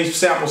when they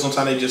sample,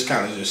 sometimes they just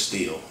kind of just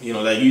steal. You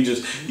know, that you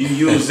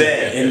use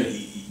that, and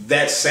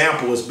that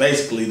sample is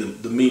basically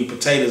the meat and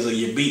potatoes of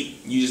your beat.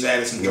 You just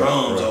added some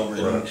drums over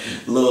it, and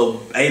a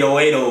little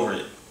 808 over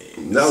it.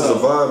 That was a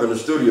vibe in the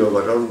studio.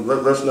 Like,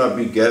 let's not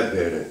be gap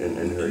band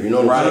in here. You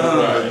know what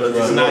I'm saying?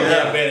 It's not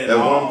gap band at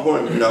one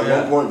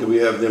point, did we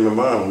have them in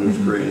mind when we was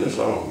creating the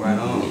song? Right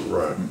on.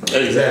 Right.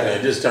 Exactly.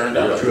 It just turned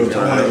out.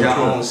 Y'all have your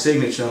own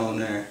signature on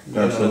there. You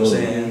know what I'm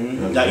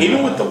saying? Now,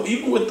 even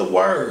with the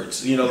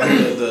words, you know,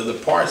 like the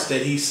parts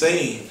that he's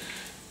singing,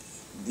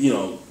 you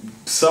know,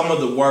 some of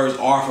the words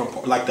are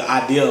from, like, the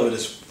idea of it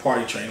is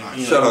Party Train. Like,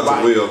 you know, shout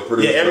out to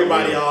Will.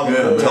 Everybody all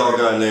over. Tall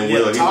guy named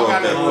Will. Tall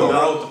guy named Will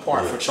wrote the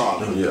part for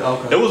Charlie.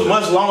 It was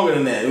much longer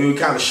than that. We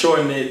kind of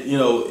shortened it, you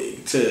know,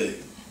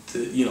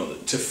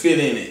 to fit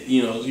in it,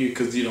 you know,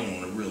 because you don't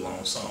want a real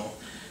long song.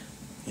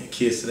 And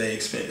kids today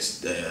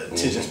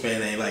attention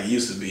span ain't like it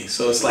used to be.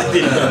 So it's like,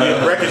 you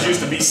know, records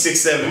used to be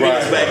 6-7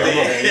 minutes back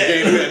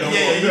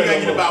then. You gotta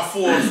get about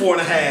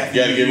 4.5. You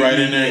gotta get right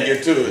in there and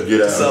get to it.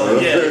 Get out. So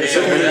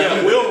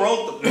Will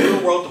wrote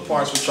the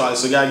parts for Charlie.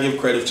 So you gotta give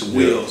credit to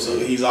Will. So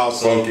he's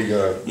also funky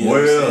guy. You know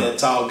what I'm saying,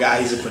 tall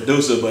guy. He's a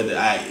producer, but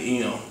I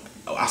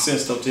send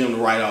stuff to him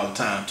to write all the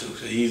time too.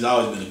 So he's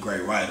always been a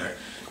great writer.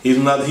 He's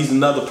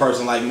another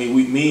person like me.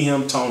 Me,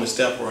 him, Tone, and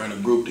Steph were in a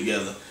group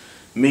together.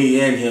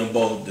 Me and him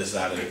both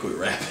decided to quit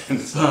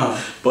rapping.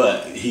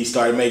 But he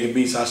started making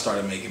beats, I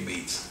started making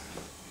beats.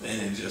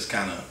 And it just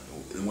kind of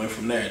went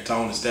from there.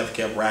 Tone and Steph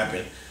kept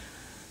rapping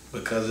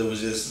because it was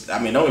just, I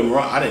mean, don't get me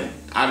wrong, I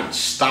didn't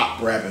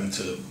stop rapping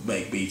to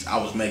make beats. I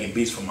was making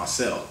beats for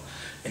myself.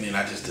 And then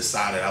I just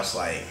decided, I was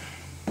like,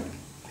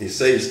 He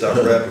said he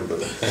stopped rapping,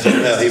 but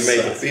somehow he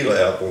made the Fila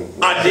album.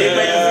 I did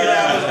make the Fila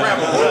album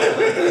rapper,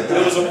 but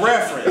it was a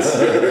reference.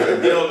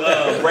 You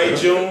know, Ray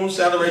June,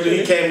 shout out to Ray June,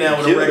 he came down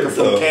with a record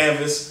from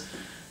Canvas,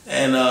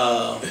 and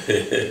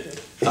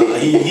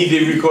he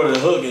did record the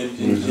hook,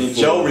 and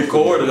Joe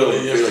recorded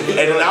it. And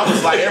then I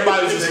was like,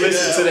 everybody was just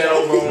listening to that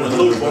over on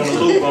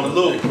the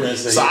loop.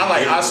 So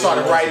I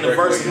started writing the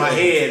verse in my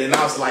head, and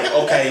I was like,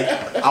 okay,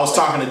 I was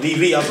talking to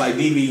DV, I was like,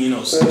 DV, you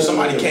know,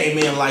 somebody came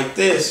in like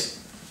this,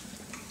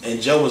 and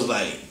Joe was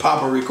like,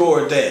 Papa,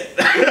 record that.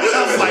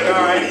 I was like,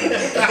 all right.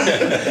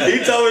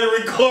 He told me to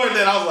record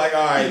that. I was like,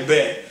 all right,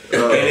 bet.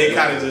 And it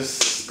kind of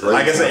just,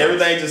 like I said,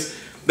 everything just,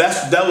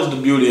 that was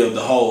the beauty of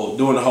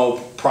doing the whole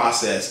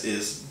process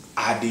is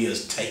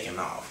ideas taking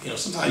off. You know,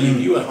 sometimes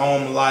you at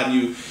home a lot,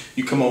 you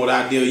come up with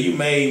an idea, you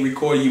may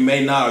record it, you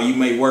may not, or you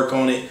may work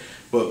on it.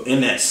 But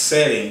in that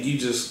setting, you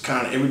just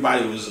kind of,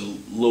 everybody was a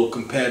little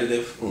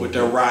competitive with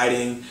their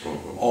writing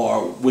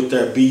or with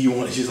their beat. You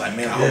want to just like,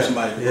 man, I hope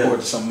somebody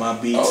recorded some of my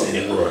beats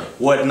and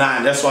whatnot.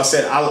 And that's why I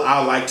said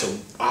I like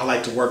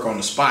to work on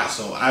the spot.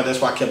 So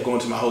that's why I kept going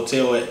to my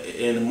hotel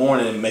in the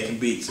morning and making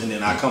beats. And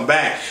then I come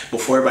back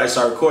before everybody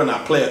started recording.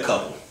 I play a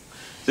couple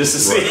just to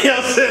see. You know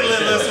what I'm saying?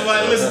 Let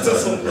somebody listen to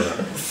some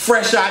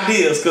fresh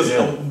ideas because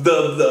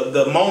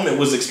the moment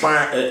was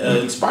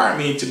inspired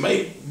me to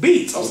make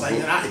beats. I was like,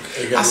 I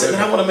said,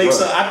 man, I want to make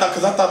something. I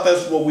thought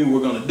that's what we were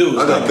gonna do.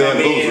 I got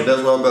bamboozled.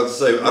 That's what I'm about to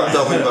say. I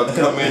thought we were about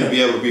to come in and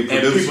be able to be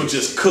producers. And people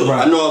just cook.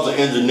 I know I was an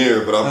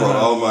engineer, but I brought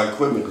all my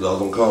equipment because I was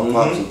gonna call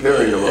Pops and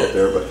Perry up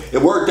there. But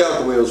it worked out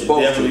the way it was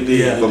supposed to.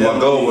 Did. But my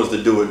goal was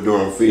to do it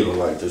during Fila,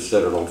 like just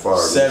set it on fire.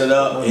 Set it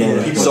up.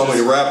 And people so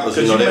many rappers,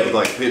 you know, they was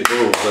like pit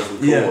bulls. Let's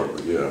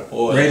record.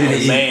 Boy,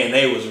 man,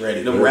 they was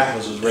ready. Them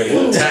rappers was ready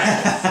to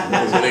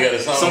attack.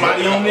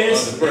 Somebody on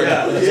this? Somebody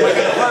got a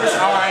verse,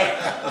 all right.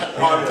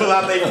 Or pull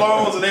out their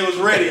phones and they was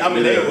ready. I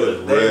mean, they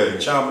were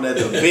chomping at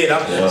the bit.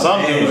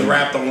 Some dudes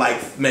rapped on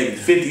like maybe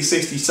 50,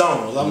 60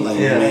 songs. I'm like,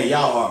 man,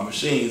 y'all are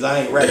machines. I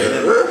ain't rapping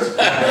that.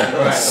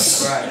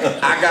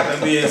 Right. I got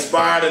to be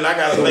inspired and I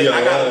got to make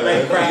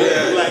crowd.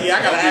 Like,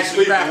 I got to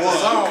actually rap the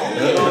song.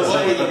 You know what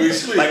I'm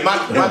saying? Like my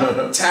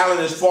talent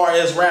as far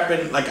as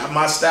rapping, like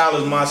my style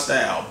is my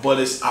style, but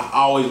I've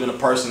always been a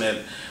person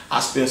that I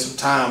spend some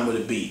time with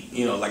a beat.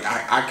 You know, like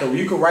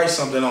you can write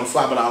something on the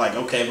fly, but I like,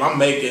 okay, am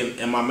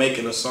I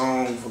making a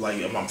song for like,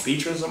 am I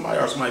featuring somebody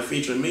or somebody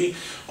featuring me,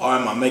 or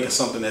am I making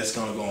something that's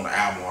gonna go on an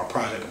album or a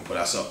project and put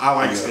out? So I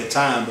like to spend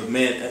time, but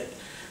man,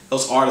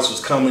 those artists was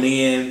coming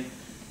in.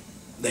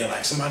 They were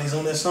like, somebody's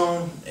on that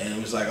song? And it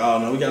was like, oh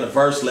no, we got a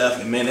verse left,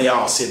 and man, they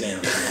all sit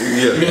down. I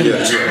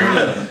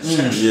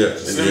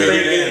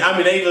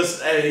mean, they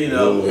just, you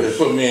know,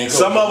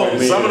 some of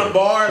the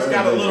bars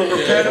got a little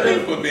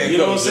repetitive, you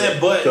know what I'm saying?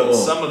 But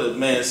some of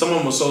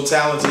them were so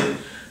talented.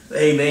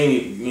 They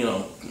ain't, you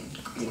know,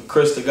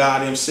 Chris the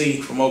God MC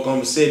from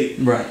Oklahoma City.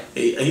 Right.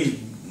 He's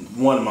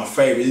one of my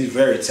favorites. He's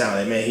very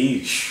talented, man.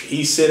 He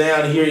sit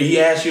down here, he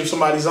asks you if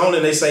somebody's on it,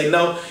 and they say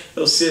no.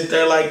 He'll sit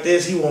there like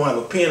this. He won't have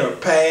a pen or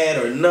pad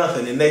or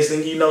nothing. And next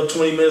thing you know,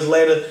 20 minutes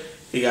later,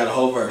 he got a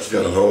whole verse.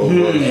 And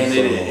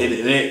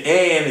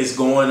it's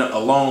going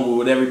along with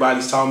what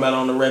everybody's talking about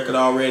on the record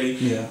already.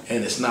 Yeah.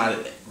 And it's not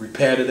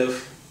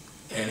repetitive.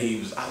 And I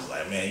was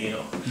like, man, you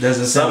know,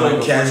 some of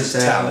them cats is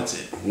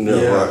talented.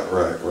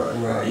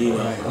 Right. You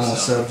know, on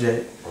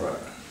subject. Right.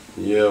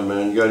 Yeah,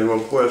 man. You got any more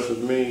questions,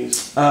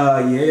 Meez?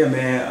 Yeah,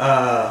 man.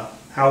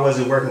 How was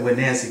it working with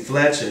Nanci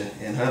Fletcher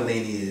and her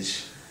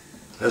lineage?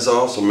 That's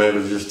awesome, man.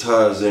 It just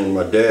ties in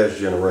my dad's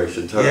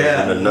generation, ties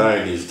in the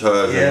 90s,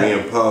 ties in me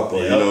and Papa,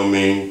 you know what I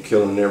mean?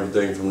 Killing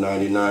everything from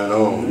 99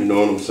 on, you know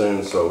what I'm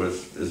saying? So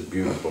it's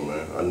beautiful,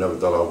 man. I never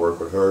thought I'd work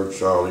with her,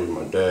 Charlie,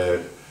 my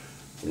dad,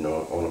 you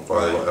know, on a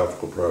Fire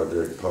Africa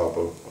project,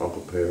 Papa,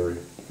 Uncle Perry.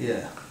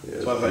 Yeah.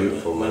 It's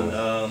beautiful,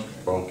 man.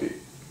 Funky.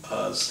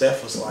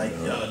 Steph was like,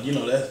 you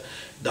know, that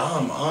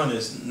Don Mon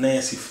is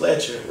Nanci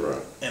Fletcher.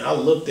 Right. And I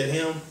looked at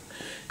him,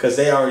 because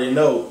they already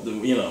know,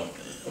 you know,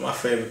 my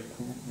favorite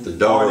the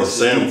daughter of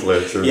Sam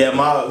Fletcher. Yeah,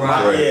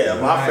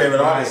 my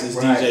favorite artist is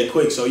DJ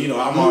Quick. So, you know,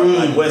 I'm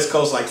like West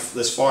Coast, like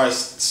as far as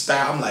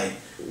style, I'm like,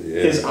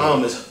 his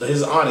aunt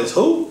is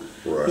who?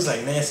 Right. He's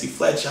like Nanci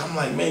Fletcher. I'm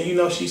like, man, you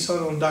know, she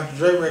sung on Dr.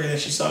 Dre record,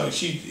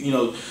 and you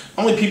know,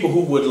 only people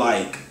who would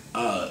like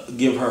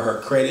give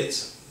her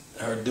credits,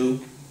 her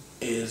due,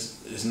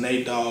 is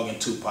Nate Dogg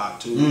and Tupac,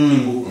 two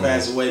people who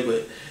passed away,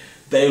 but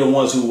they the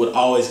ones who would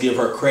always give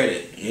her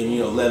credit and, you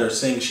know, let her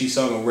sing. She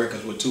sung on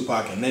records with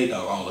Tupac and Nate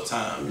Dogg all the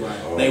time.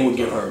 Right. They would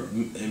give her,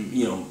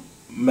 you know,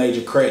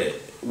 major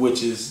credit,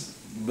 which is,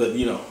 but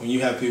you know, when you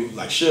have people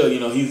like Suge,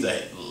 you know, he's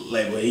that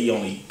label, he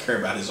only care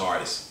about his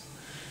artists.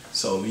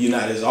 So if you're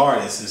not his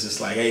artist, it's just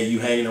like, hey, you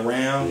hanging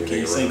around, can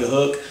you sing a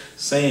hook?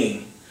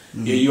 Sing.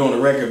 Yeah, you on the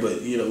record,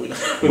 but you know we don't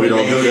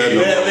do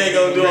that. We ain't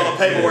gonna do all the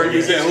paperwork.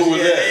 You said who was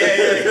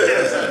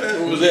that?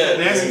 Who was that?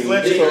 Nanci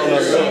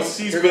Fletcher,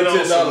 she's been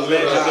on some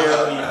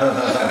legendary.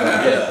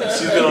 Yeah,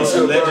 she's been on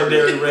some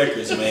legendary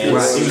records, man.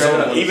 Right. She was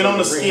on, even on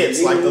the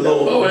skits, like the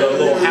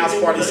little house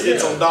party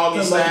skits on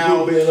Doggy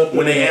Style,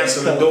 when they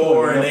answer the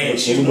door, and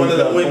she was one of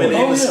the women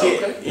in the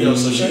skit. You know,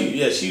 so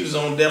she was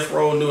on Death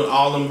Row doing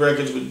all them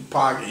records with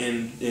Pac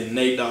and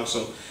Nate Dogg.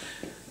 So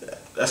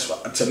that's,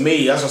 to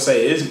me, that's what I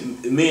say. It's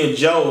me and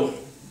Joe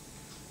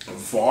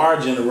for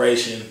our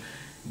generation,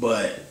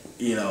 but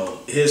you know,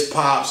 his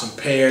pops and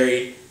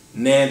Perry,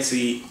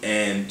 Nanci,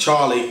 and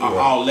Charlie are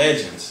all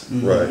legends.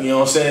 Right. You know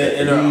what I'm saying?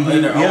 In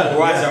their own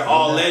rights, they're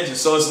all legends.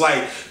 So it's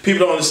like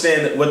people don't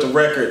understand what the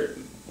record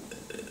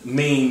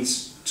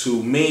means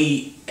to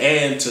me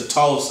and to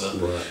Tulsa.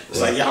 Right.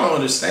 It's like y'all don't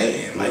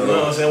understand. Like, you know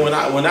what I'm saying? When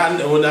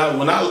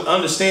I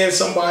understand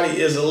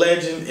somebody is a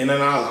legend, and then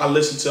I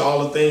listen to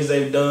all the things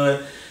they've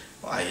done.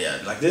 Like,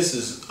 yeah, like this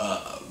is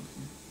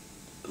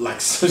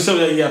like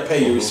something you gotta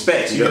pay your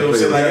respects. You know what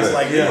I'm saying? Like it's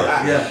like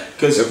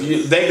because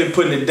they've been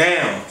putting it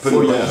down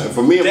for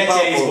me and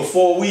decades Papa,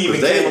 before we even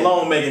came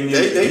along making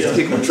music. They used to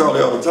kick with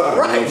Charlie all the time.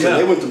 Right. You know what I'm saying?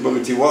 They went to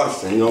Booker T.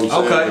 Washington. You know what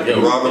I'm saying? Okay.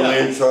 Robin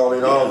Lynn, Charlie,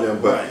 and all of them.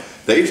 But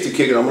they used to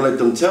kick it. I'm gonna let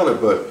them tell it,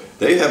 but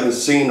they haven't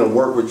seen or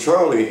worked with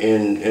Charlie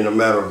in a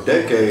matter of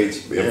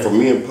decades. And for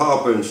me and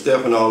Papa and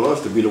Steph and all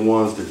us to be the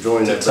ones to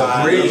join that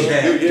bridge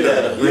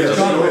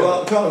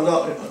that. Charlie,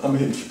 I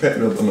mean,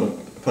 I'm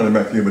putting it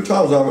back to you, but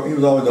Charlie he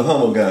was always a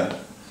humble guy.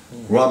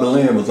 Robin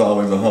Lynn was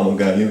always a humble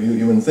guy.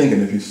 You wouldn't thinking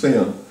if you see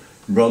him.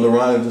 Brother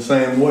Ryan's the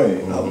same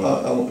way. You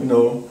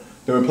know,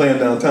 they were playing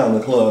downtown in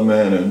the club,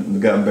 man, and the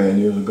Gap Band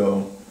years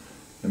ago.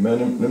 And man,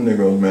 them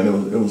Negroes, man,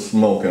 it was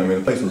smoking. I mean,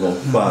 the place was on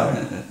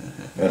fire.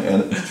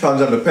 and Charlie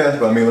happened to pass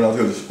by me when I was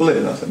here to split,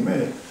 and I said,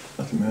 man,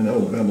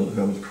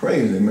 that was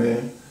crazy,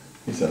 man.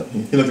 He said,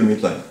 he looked at me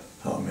like,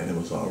 oh man, it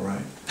was all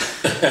right.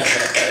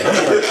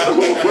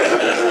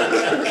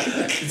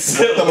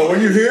 But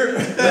when you hear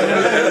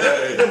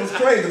it was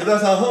crazy. But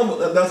that's how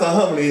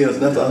humble he is.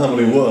 And that's how humble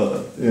he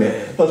was.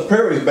 Yeah. Plus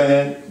Perry's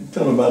band.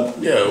 Tell them about.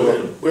 Yeah,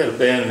 we had a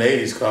band in the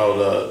 '80s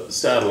called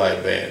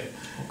Satellite Band,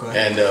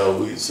 and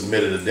we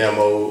submitted a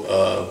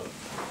demo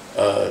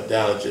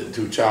down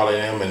to Charlie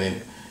and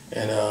him,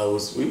 and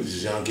we was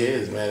just young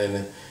kids, man.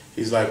 And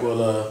he's like,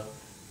 well,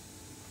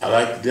 I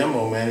like the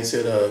demo, man. He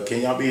said,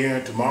 can y'all be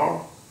here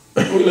tomorrow?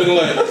 We looking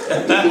like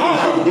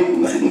tomorrow,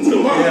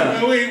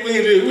 man. We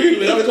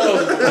never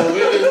told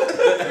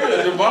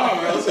tomorrow.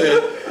 I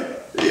said,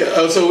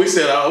 yeah. So we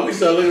said, we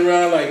started looking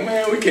around like,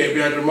 man, we can't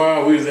be out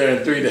tomorrow. We was there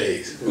in 3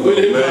 days. We rode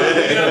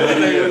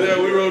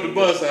the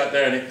bus out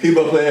there. And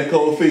people playing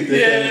Cold Feet.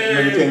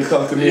 They came to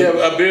talk to me.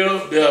 Yeah,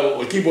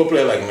 Bill, keep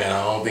playing like, man,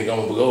 I don't think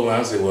I'm gonna go.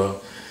 Man, I said,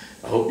 well,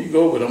 I hope you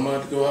go, but I'm going to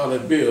have to go out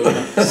at Bill.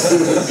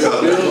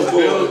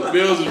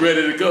 Bill's is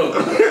ready to go.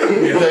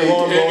 He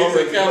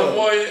said,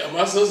 California,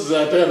 my sister's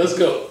out there, let's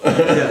go.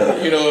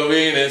 You know what I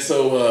mean? And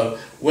so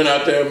went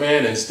out there,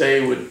 man, and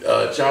stayed with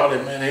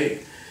Charlie, man.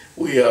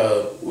 We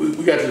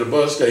got to the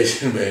bus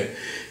station, man,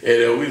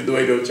 and we was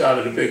waiting on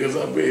Charlie to pick us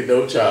up.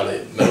 No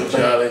Charlie.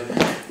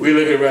 We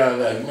looking around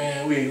like,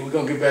 man, we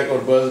going to get back on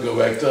the bus and go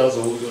back to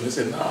Tulsa. They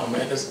said, no,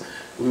 man,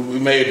 we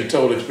made the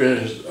Total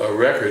Experience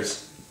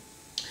records.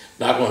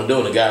 Knock on the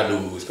door, and the guy knew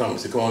who was coming. He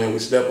said, come on in. We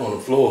stepped on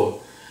the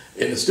floor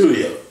in the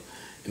studio.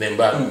 And then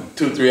about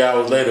 2-3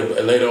 hours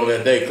later on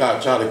that day,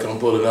 Charlie come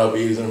pulling up.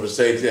 He was in a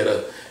Mercedes. He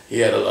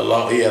had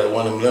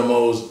one of them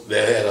limos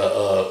that had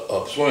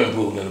a swimming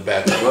pool in the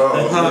back of it.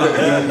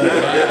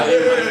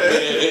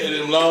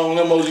 Them long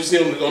limos you see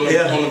on the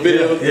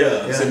video.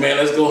 He said, man,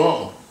 let's go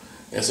home.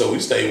 And so we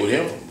stayed with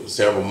him for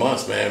several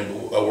months, man,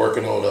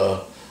 working on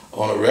a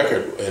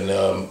record. And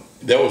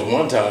there was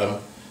one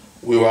time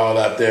we were all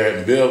out there,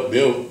 and Bill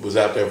was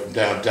out there from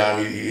time to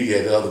time. He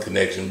had the other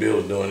connection. Bill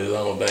was doing his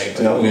own thing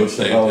too. I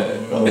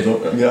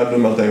do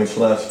my thing with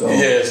Slash Stone.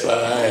 Yeah,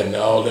 Slash and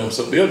all them.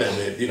 So Bill,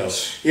 you know,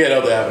 he had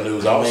other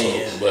avenues also.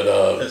 Man, but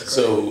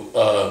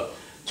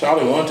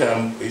Charlie one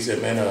time he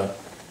said, man,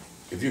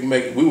 if you can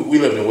make, we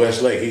lived in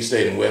Westlake. He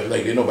stayed in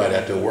Westlake. Didn't nobody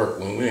out there work.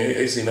 When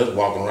they seen us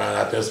walking around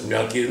out there, some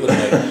young kids looking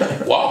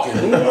like walking.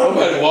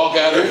 Nobody walk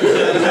out there.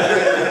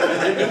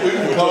 We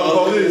called the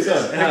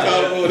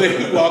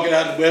walking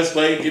out to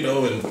Westlake, you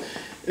know.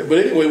 But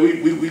anyway,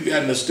 we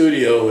got in the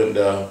studio, and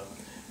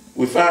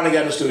we finally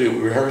got in the studio. We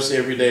rehearsed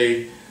every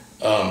day.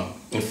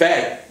 In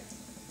fact,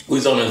 we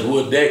was on this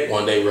wood deck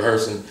one day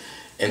rehearsing,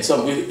 and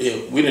we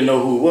didn't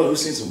know who it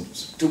was. We seen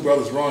two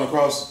brothers rowing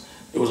across.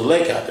 There was a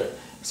lake out there.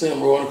 See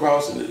them rolling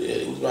across, and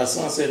it was about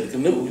sunset in the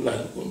canoe. We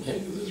like, what the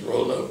heck is this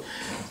roll up?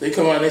 They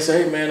come out and they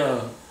say, hey man,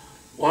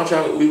 why don't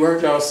y'all, we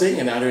heard y'all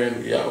singing out here,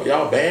 and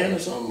y'all band or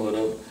something,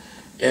 whatever.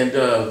 And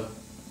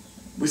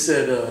we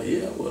said,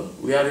 yeah, well,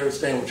 we out here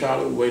staying with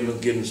Charlie, we waiting to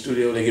get in the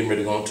studio, they getting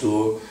ready to go on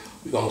tour.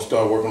 We're gonna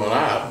start working on our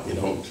album, you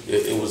know.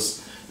 It was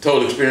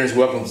Total Experience,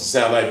 welcome to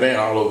Satellite Band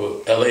all over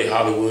LA,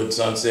 Hollywood,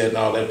 Sunset, and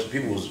all that.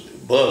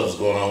 Buzz was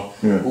going on.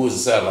 Yeah. Who was the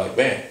Satellite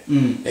Band?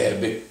 They had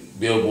big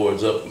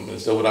billboards up and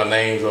stuff with our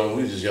names on.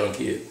 We was just young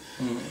kids.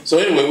 So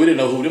anyway, we didn't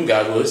know who them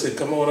guys were. They said,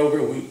 come on over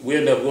here. We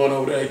ended up going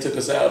over there. They took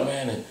us out,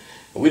 man, and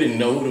we didn't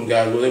know who them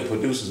guys were. They were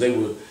producers. They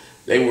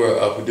they were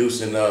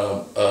producing.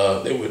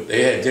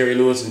 They had Jerry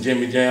Lewis and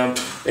Jimmy Jam.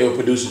 They were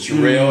producing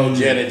Sherelle,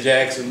 Janet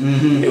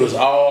Jackson. It was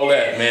all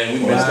that, man. We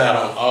missed out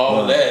on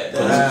all that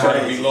because we were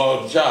trying to be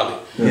loyal to Charlie.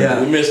 Yeah.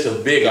 We missed a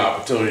big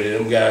opportunity.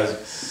 Them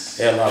guys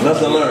had a lot of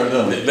Lesson learned,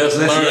 huh?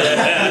 Lesson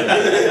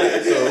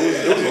learned. So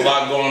there was a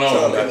lot going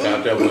on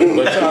out there.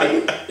 But Charlie,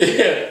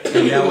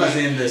 And that was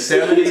in the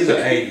 70s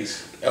or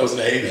 80s? That was in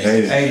the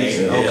 80s.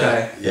 80s,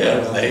 okay. Yeah, it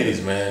was in the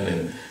 80s, man.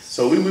 And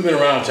so we've been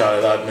around Charlie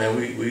a lot, man.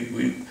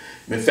 We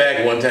in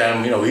fact, one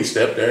time, you know, he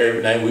stepped there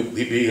every night. We'd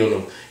be on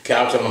the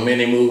couch on a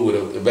mini move with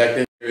a back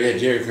then he had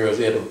Jerry curls.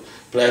 He had a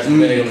plastic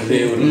bag on his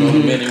head with a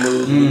mini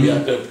move. We'd be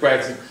out there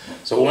practicing.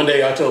 So one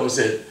day I told him, I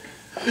said,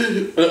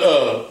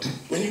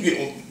 when you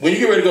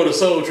get ready to go to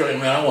Soul Train,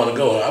 man, I want to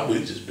go. I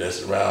was just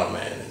messing around,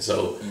 man. And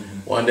so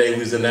one day we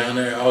was down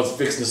there. I was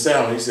fixing the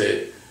sound. He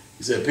said,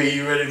 P,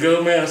 you ready to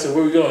go, man? I said,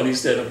 where we going? He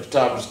said, up the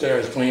top of the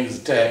stairs, clean as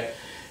a tack.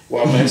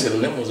 Well, man said, the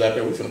limo's out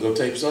there. We finna go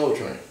tape Soul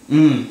Train.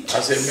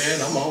 I said,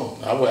 man, I'm on.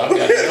 I got it.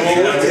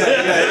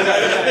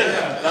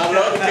 I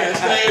can't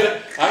stay.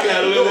 I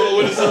got to live over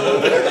with the Soul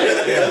Train.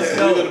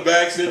 Look at the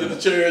back, sit in the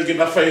chairs, get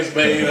my face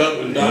made up,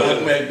 and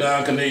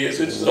Don Cornelius.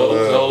 It was a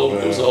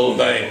whole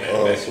thing, man.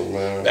 Awesome,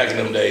 man. Back in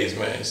them days,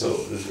 man. So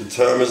the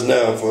time is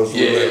now for us to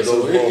live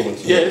those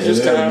moments. Yeah, it's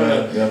just time.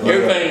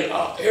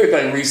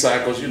 Everything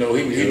recycles. You know,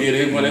 he did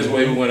it. He went his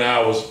way, we went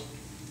ours.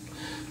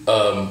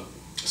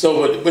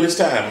 But it's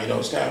time, you know.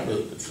 It's time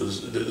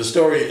the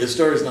story. The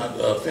story's not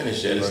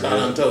finished yet. It's not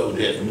untold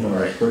yet.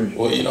 Right.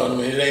 Well, you know what I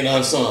mean. It ain't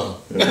unsung.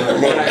 Right.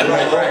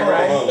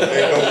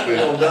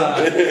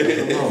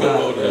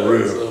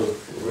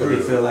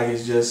 Really feel like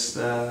it's just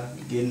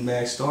getting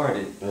back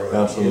started.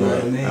 Absolutely. You know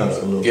what I mean?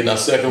 Absolutely. Getting our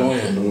second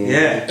win.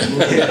 Yeah.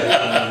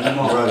 Come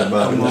on. Right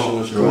about it.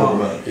 Come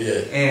on.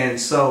 Yeah. And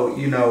so,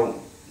 you know,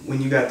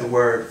 when you got the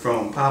word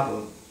from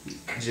Papa,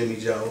 Jimmi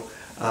Joe,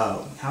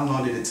 how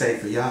long did it take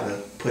for y'all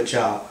to put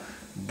y'all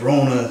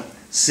Bruner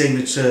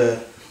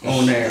signature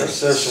on there? That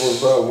session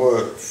was about,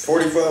 what,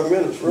 45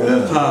 minutes, right?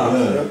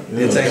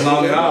 Didn't take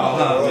long at all,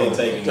 huh?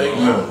 Didn't take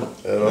long.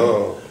 At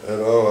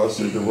all. I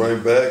sit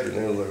right back and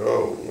it was like,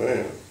 oh,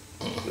 man.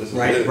 This is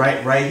it.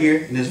 Right here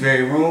in this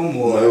very room,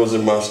 or No, it was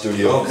in my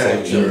studio.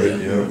 okay,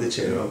 The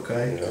chair.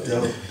 Okay,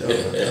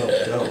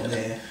 dope,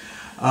 man.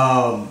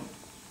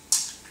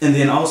 And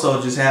then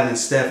also just having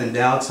Steph and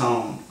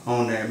Dalton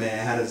on there,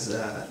 man. How does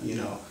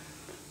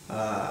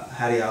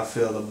how do y'all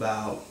feel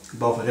about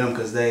both of them?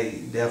 Because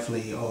they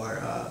definitely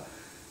are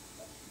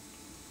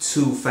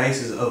two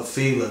faces of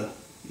Fila.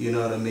 You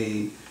know what I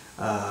mean?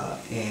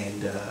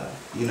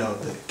 You know,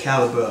 the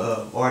caliber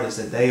of artists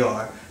that they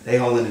are. They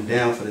holding it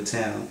down for the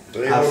town.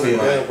 They holding it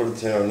down for the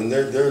town, and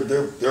they're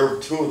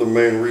two of the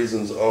main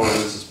reasons all of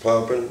this is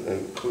popping,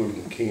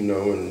 including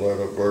Keno and Light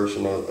Up Verse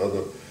and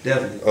other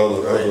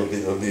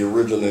of the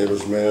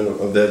originators, man,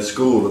 of that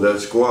school, of that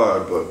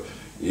squad. But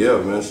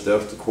yeah, man,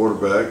 Steph's the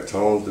quarterback.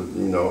 Tone's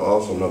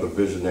also another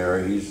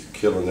visionary. He's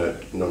killing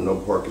that, No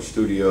Parker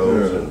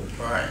Studios and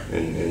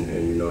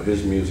you know,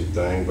 his music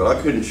thing. But I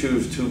couldn't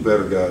choose two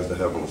better guys to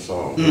have on a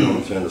song. You know what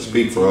I'm saying? To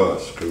speak for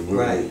us, because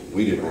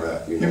we didn't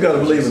rap. You got to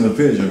believe in the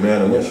vision,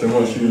 man. And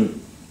once you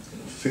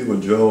see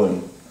what Joe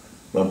and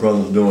my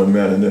brother's doing,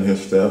 man, and then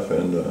his Steph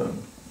and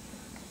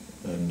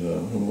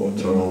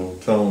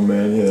Tone,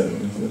 man, yeah,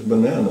 it's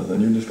bananas,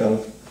 and you just gotta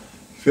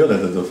feel it.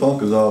 That the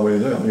funk is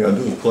always there. All you gotta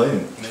do is play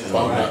it.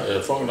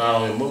 Funk not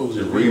only moves,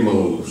 it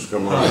removes.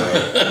 Come on,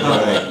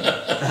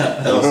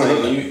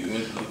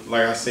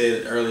 Like I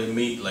said earlier,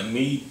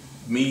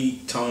 me,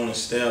 Tone, and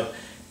Steph,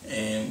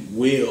 and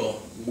Will,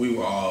 we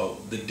were all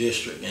the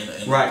district and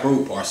the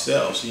group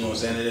ourselves. You know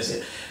what I'm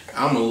saying?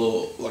 I'm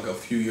a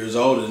few years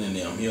older than them.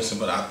 You know what I'm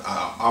saying? But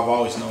I've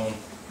always known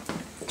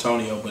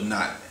Tonio, but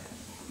not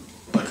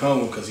like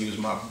home, because he was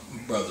my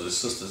brother and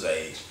sister's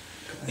age.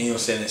 And, you know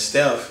what I'm saying? And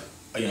Steph,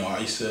 you know, I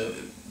used to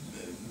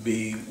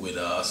be with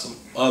some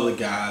other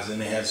guys,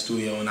 and they had a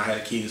studio, and I had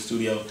a key to the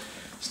studio.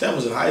 Steph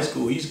was in high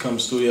school. He used to come to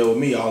the studio with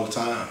me all the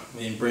time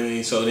and bring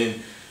me. So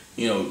then,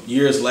 you know,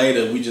 years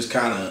later, we just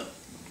kind of,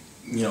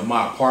 you know,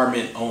 my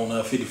apartment on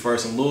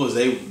 51st and Lewis,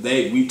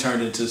 we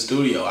turned into the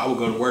studio. I would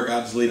go to work,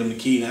 I'd just leave them the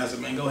key, and I said,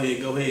 man, go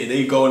ahead.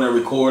 They go in there,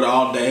 record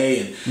all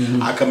day,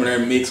 and I come in there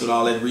and mix with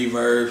all that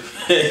reverb.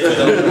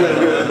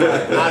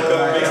 I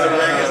go mix the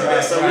records,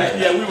 man. So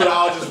we would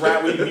all just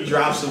rap. We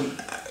drop some,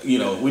 you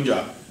know, we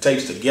drop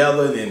tapes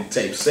together, then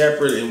tapes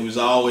separate, and we was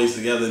always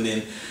together, and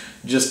then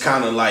just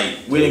kind of like,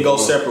 we didn't go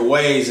separate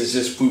ways. It's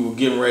just we were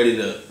getting ready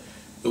to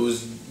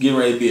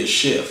be a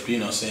shift, you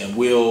know what I'm saying?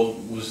 Will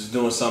was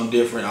doing something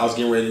different. I was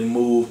getting ready to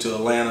move to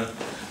Atlanta,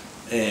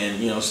 and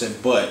you know what I'm saying?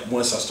 But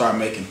once I started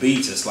making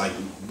beats, it's like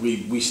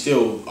we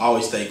still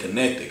always stay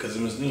connected, because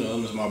it was, you know,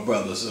 it was my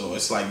brother. So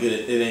it's like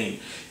it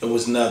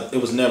was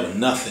never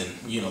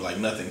nothing, you know, like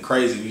nothing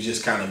crazy. We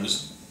just kind of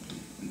was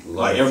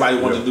like, everybody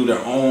wanted to do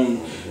their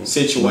own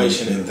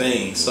situation and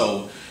things.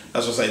 So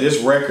that's what I say. This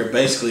record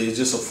basically is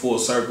just a full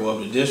circle of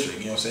the district,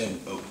 you know what I'm saying?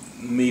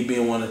 Me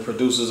being one of the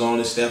producers on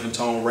it, Steph and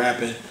Tone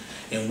rapping,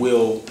 and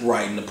Will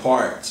writing the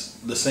parts,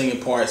 the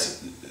singing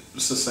parts.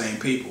 It's the same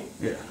people.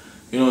 Yeah.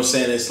 You know what I'm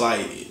saying? It's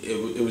like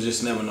it was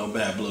just never no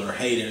bad blood or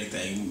hate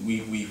anything.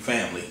 We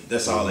family.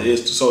 That's all it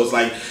is. So it's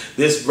like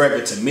this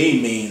record to me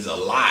means a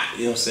lot.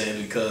 You know what I'm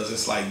saying? Because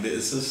it's like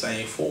it's the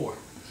same four.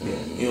 You know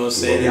what I'm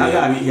saying? Y'all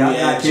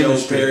got Joe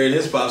chemistry. Perry and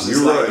his pops.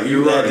 You're right.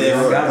 You're right.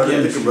 I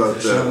didn't think about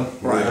that.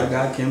 Right. I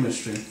got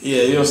chemistry.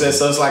 Yeah, you know what I'm saying?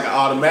 So it's like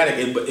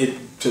automatic. But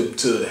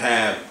to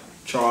have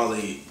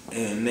Charlie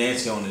and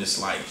Nanci on it,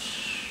 it's like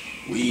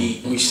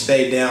we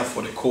stayed down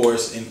for the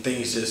chorus and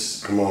things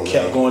just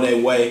kept going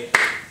their way,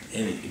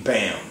 and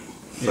bam.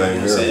 You know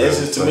what I'm saying? It's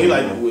just to me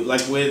like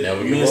with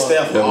me and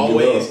Steph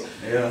always.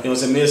 You know what I'm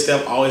saying? Me and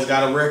Steph always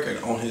got a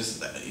record on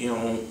his,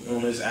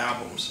 on his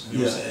albums. You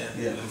know what I'm saying?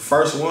 Yeah. The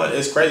first one,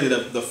 it's crazy.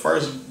 The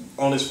first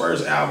on his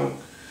first album,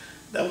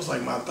 that was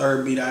like my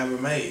third beat I ever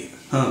made.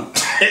 Huh?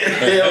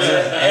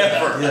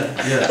 Ever.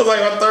 That was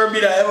like my third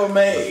beat I ever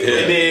made.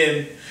 And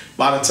then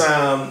by the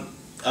time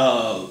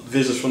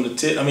Visions from the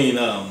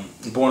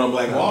Born on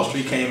Black Wall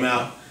Street came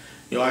out,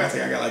 I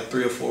think I got like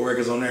 3 or 4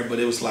 records on there, but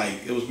it was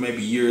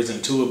maybe years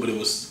into it, but it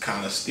was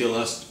kind of still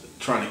us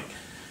trying to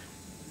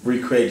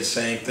recreate the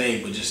same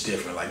thing, but just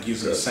different, like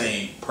using the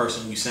same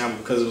person we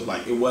sampled, because it was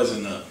like, it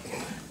wasn't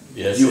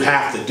you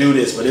have to do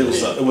this, but it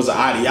was an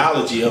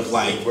ideology of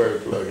like,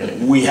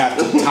 we have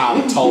to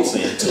tie the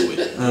Tulsa into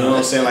it. You know what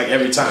I'm saying? Like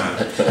every time.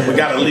 We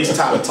got to at least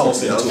tie the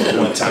Tulsa into it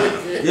one time.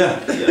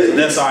 Yeah. So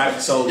that's all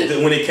right. So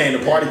when it came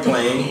to Party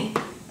Playing,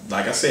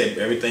 like I said,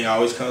 everything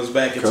always comes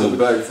back into it.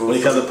 When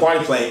it comes to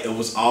Party Playing, it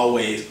was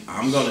always,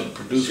 I'm going to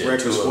produce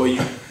records for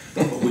you,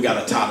 but we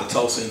got to tie the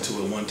Tulsa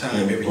into it one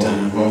time, every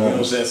time. You know what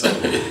I'm saying? So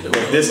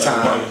this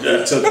time,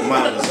 it took him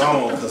out of his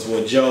own, because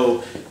what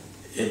Joe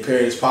and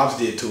Perry's pops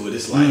did to it,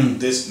 it's like,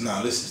 this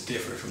is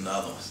different from the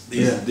other ones.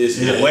 This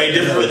is way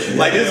different.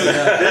 Like, this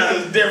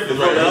is different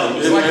from the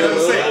others. Like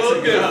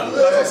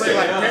I say,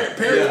 like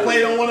Perry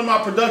played on one of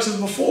my productions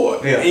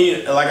before.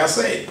 And like I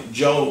say,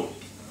 Joe,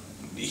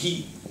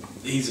 he's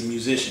a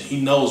musician. He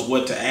knows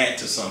what to add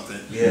to something.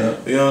 Yeah.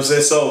 You know what I'm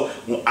saying? So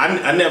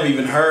I never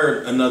even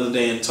heard Another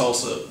Day in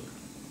Tulsa.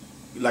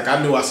 Like,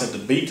 I knew I sent the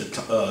beat to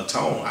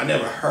Tone. I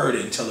never heard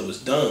it until it was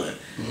done.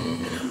 And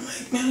I'm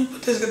like, man, who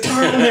put this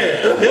guitar in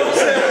there? You know what I'm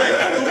saying?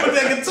 Like, who put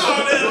that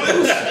guitar in there?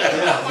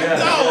 I'm like,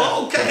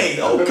 no,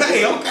 okay.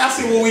 I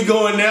see where we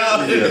going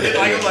now.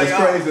 It's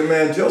crazy,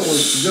 man. Joe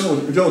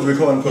was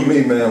recording for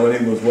me, man, when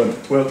he was,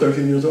 12,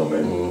 13 years old,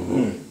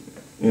 man?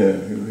 Yeah,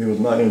 he was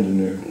my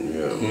engineer.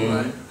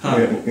 Right.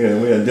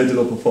 We had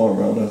digital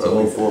performer on. That's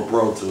all before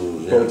Pro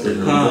Tools. That's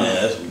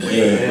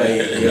way.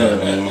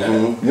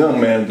 Young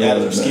man.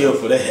 Got some skill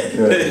for that.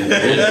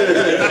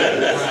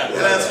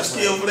 Got some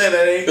skill for that.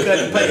 That ain't cut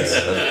and paste.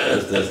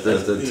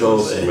 That's the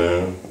Tulsa,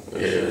 man.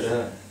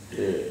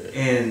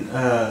 And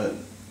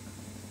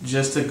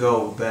just to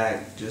go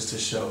back, just to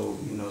show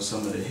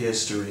some of the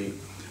history.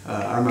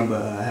 I remember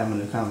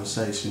having a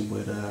conversation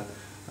with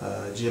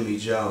Jimmi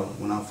Joe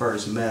when I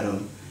first met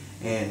him,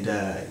 and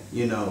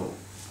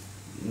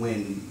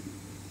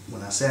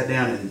when I sat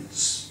down and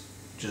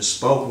just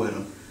spoke with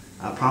him,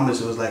 I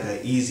promise it was like an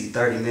easy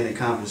 30-minute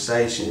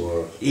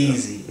conversation,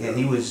 easy, and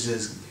he was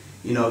just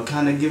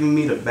kind of giving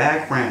me the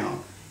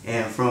background,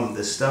 and from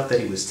the stuff that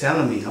he was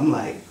telling me, I'm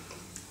like,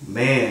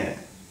 man,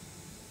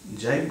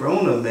 Jay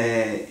Bruner,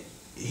 man,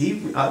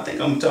 I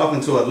think I'm talking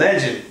to a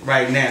legend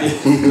right now.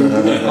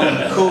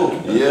 Cool.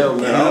 Yeah, man.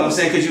 You know what I'm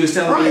saying? Because you was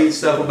telling me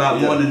stuff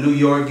about going to New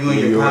York, you and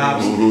your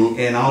pops,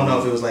 and I don't know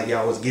if it was like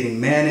y'all was getting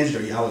managed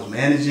or y'all was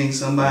managing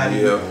somebody.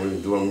 Yeah, we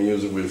was doing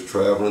music, we was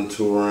traveling,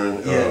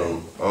 touring,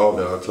 all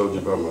that. I told you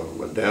about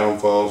my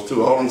downfalls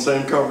too, all in the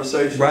same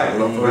conversation. Right.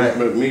 When I first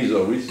met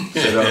Meezo, we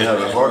sat down and had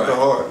a heart to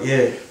heart.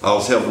 Yeah. I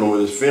was helping him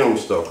with his film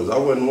stuff, because I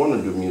wouldn't want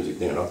to do music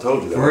then. I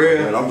told you that. For real?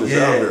 Man, I'm just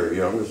out here.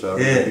 Yeah, I'm just out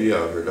here to be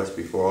out here. That's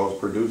before I was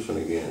producing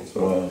again.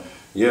 So,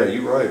 yeah,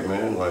 you're right,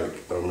 man.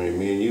 Like, I mean,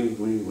 me and you,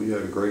 we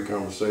had a great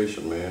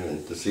conversation, man,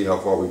 and to see how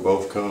far we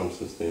both come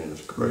since then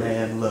is great.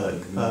 Man,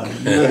 look,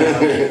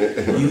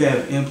 you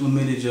have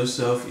implemented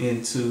yourself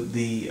into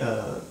the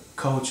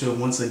culture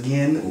once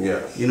again.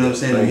 Yeah. You know what I'm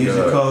saying? The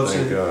music culture.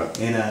 Thank God.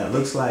 And it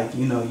looks like,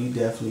 you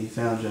definitely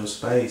found your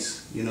space.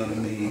 You know what I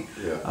mean?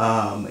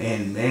 Yeah.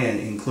 And man,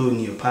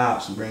 including your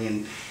pops,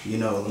 bringing,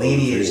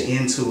 lineage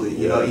into it.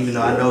 Even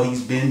though I know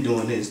he's been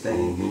doing his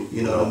thing.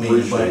 You know what I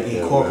mean? But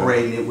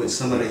incorporating it with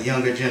some of the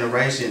younger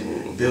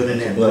generation, building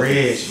that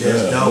bridge.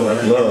 That's dope.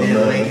 And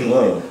then linking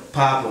with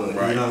Papa, you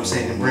know what I'm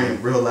saying, and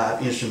bring real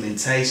live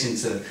instrumentation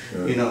to,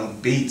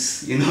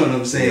 beats, you know what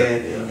I'm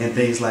saying, and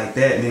things like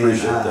that, man.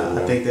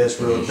 I think that's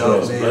real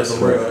dope, man,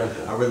 for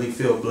real. I really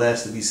feel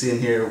blessed to be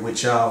sitting here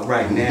with y'all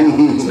right now,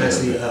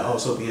 especially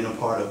also being a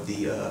part of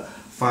the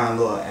Fine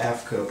Little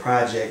Africa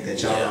project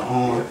that y'all are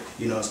on.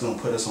 It's going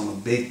to put us on a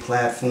big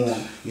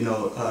platform,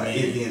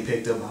 it being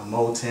picked up by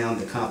Motown,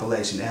 the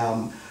compilation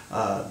album.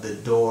 The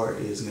door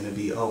is going to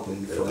be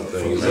open for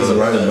You're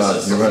right about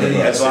it.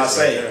 That's what I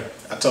say.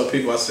 I told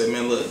people, I said,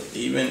 man, look,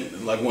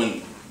 even like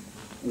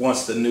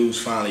once the news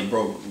finally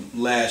broke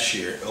last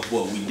year of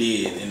what we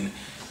did, and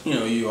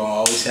you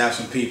always have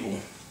some people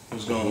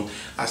who's going,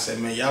 I said,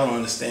 man, y'all don't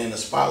understand the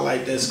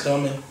spotlight that's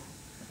coming.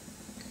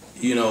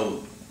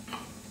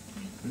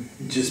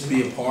 just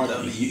be a part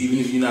of it, even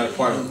if you're not a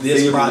part of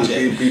this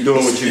project. Be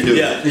doing what you do.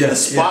 The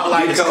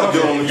spotlight is coming.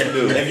 Doing what you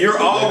do. If you're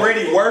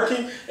already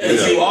working,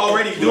 if you're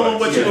already doing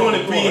what you're doing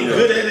and being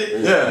good at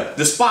it,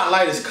 the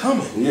spotlight is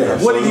coming.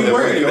 What are you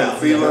worried about?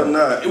 Feel or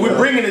not? We're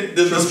bringing it.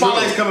 The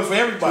spotlight's coming for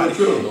everybody.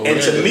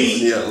 And to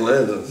me,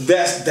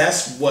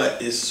 that's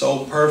what is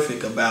so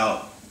perfect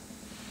about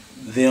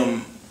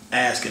them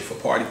asking for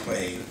Party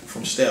Plane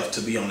from Steph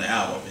to be on the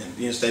album, and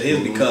that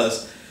is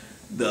because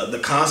the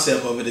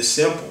concept of it is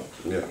simple.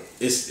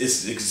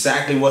 It's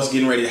exactly what's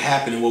getting ready to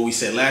happen, and what we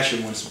said last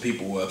year when some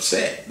people were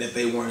upset that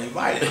they weren't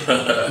invited.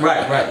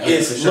 Right.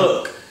 It's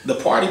look, the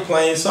Party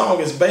Plane song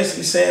is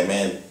basically saying,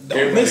 man,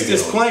 don't miss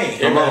this plane.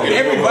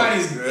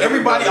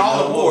 Everybody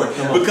all aboard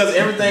because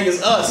everything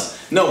is us.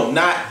 No,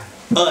 not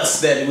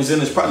us that was in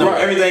this project. No,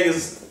 everything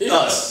is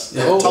us.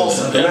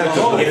 Tulsa.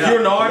 If you're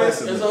an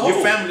artist,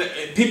 your family,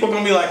 people are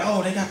gonna be like,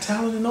 oh, they got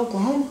talent in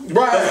Oklahoma.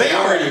 Right. They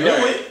already do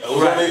it.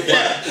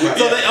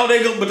 So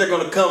but they're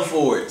gonna come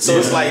for it. So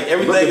it's like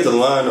everything is the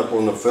lineup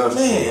on the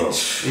festival.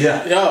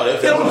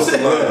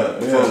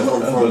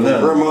 From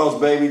grandma's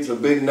baby to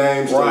big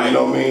names. Right. You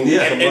know what I mean?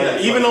 And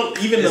even the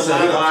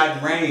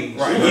lineup range.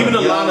 Right. Even the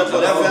lineup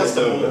of that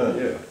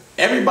festival.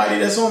 Everybody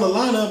that's on the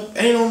lineup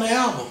ain't on the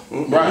album.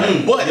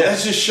 Right. But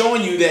that's just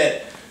showing you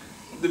that,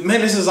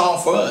 man, this is all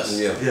for us.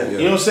 You know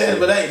what I'm saying?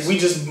 But hey, we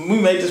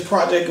made this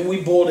project and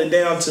we boiled it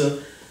down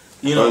to,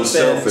 you know what I'm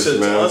saying? To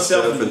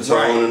unselfish.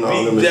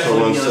 Right. Be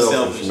definitely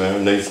unselfish,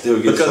 man. They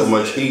still get so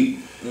much heat.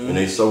 And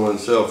they so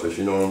unselfish,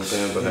 you know what I'm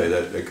saying? But hey,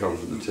 that comes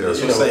with the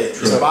territory. That's what I'm saying.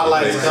 The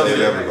spotlight is coming to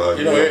everybody.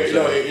 You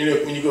know,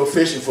 when you go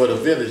fishing for the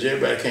village,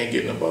 everybody can't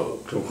get in the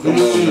boat. Come on,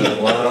 man.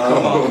 Come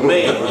on,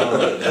 man.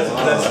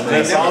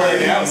 That's all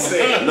they have to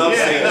say. Enough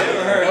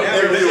said. Right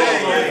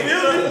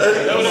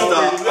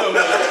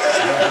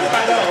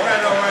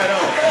on.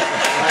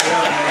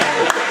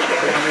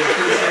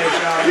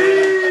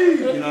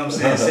 You know what I'm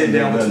saying? Sitting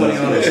down with 20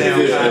 on the Town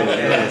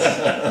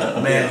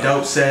podcast. Man,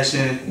 dope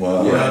session.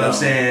 Wow. You know what I'm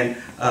saying?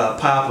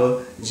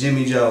 Papa,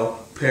 Jimmi Joe,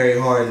 Perry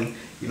Harden,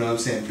 you know what I'm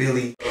saying?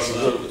 Billy. Yeah.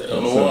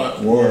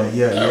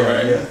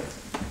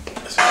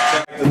 That's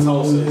why I to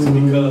Tulsa is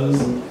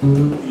because,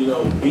 you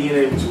know, being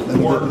able to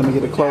work. Let me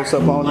get a close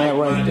up on that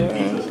right there.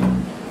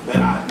 That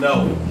I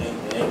know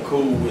and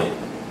cool with. You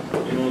know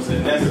what I'm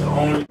saying? That's the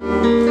only.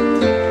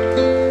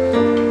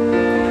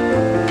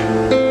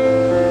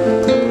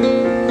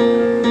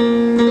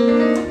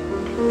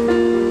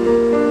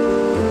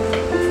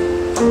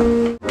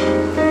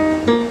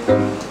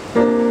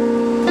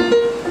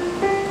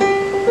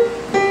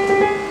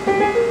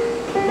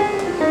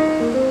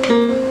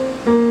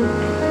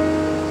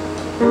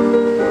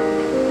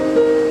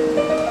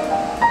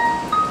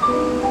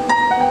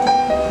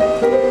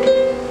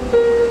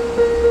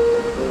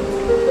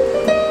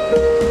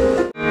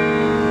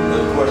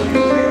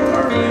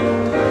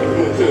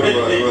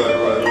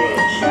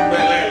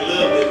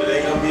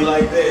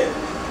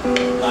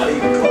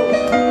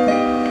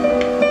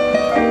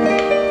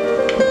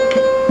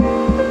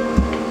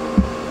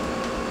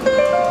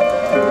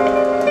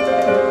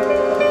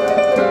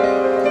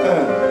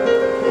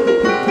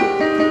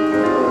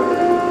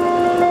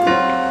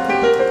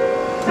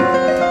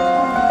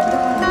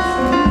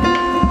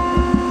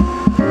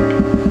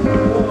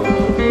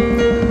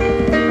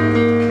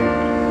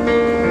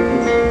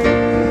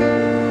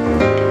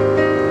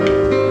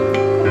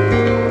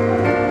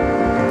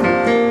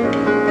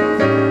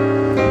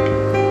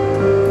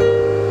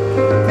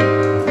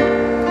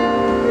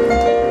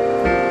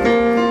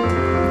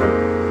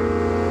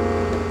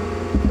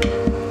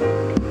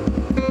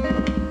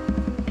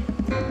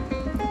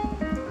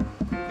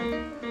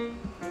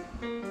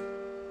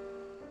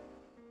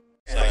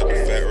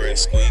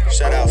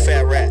 Shout out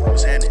Fat Rat. Yo,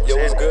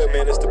 what's good,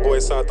 man? It's the boy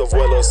Santo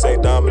Vuelo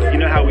St. Dominic. You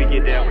know how we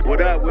get down.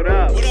 What up? What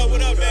up,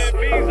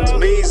 man?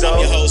 Meezo. I'm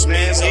your host,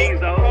 Meezo.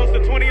 Host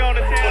of 20 on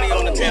the Town. 20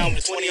 on the Town.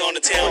 20 on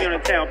the Town. 20 on the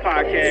Town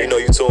podcast. You know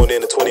you tuned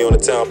in to 20 on the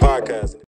Town podcast.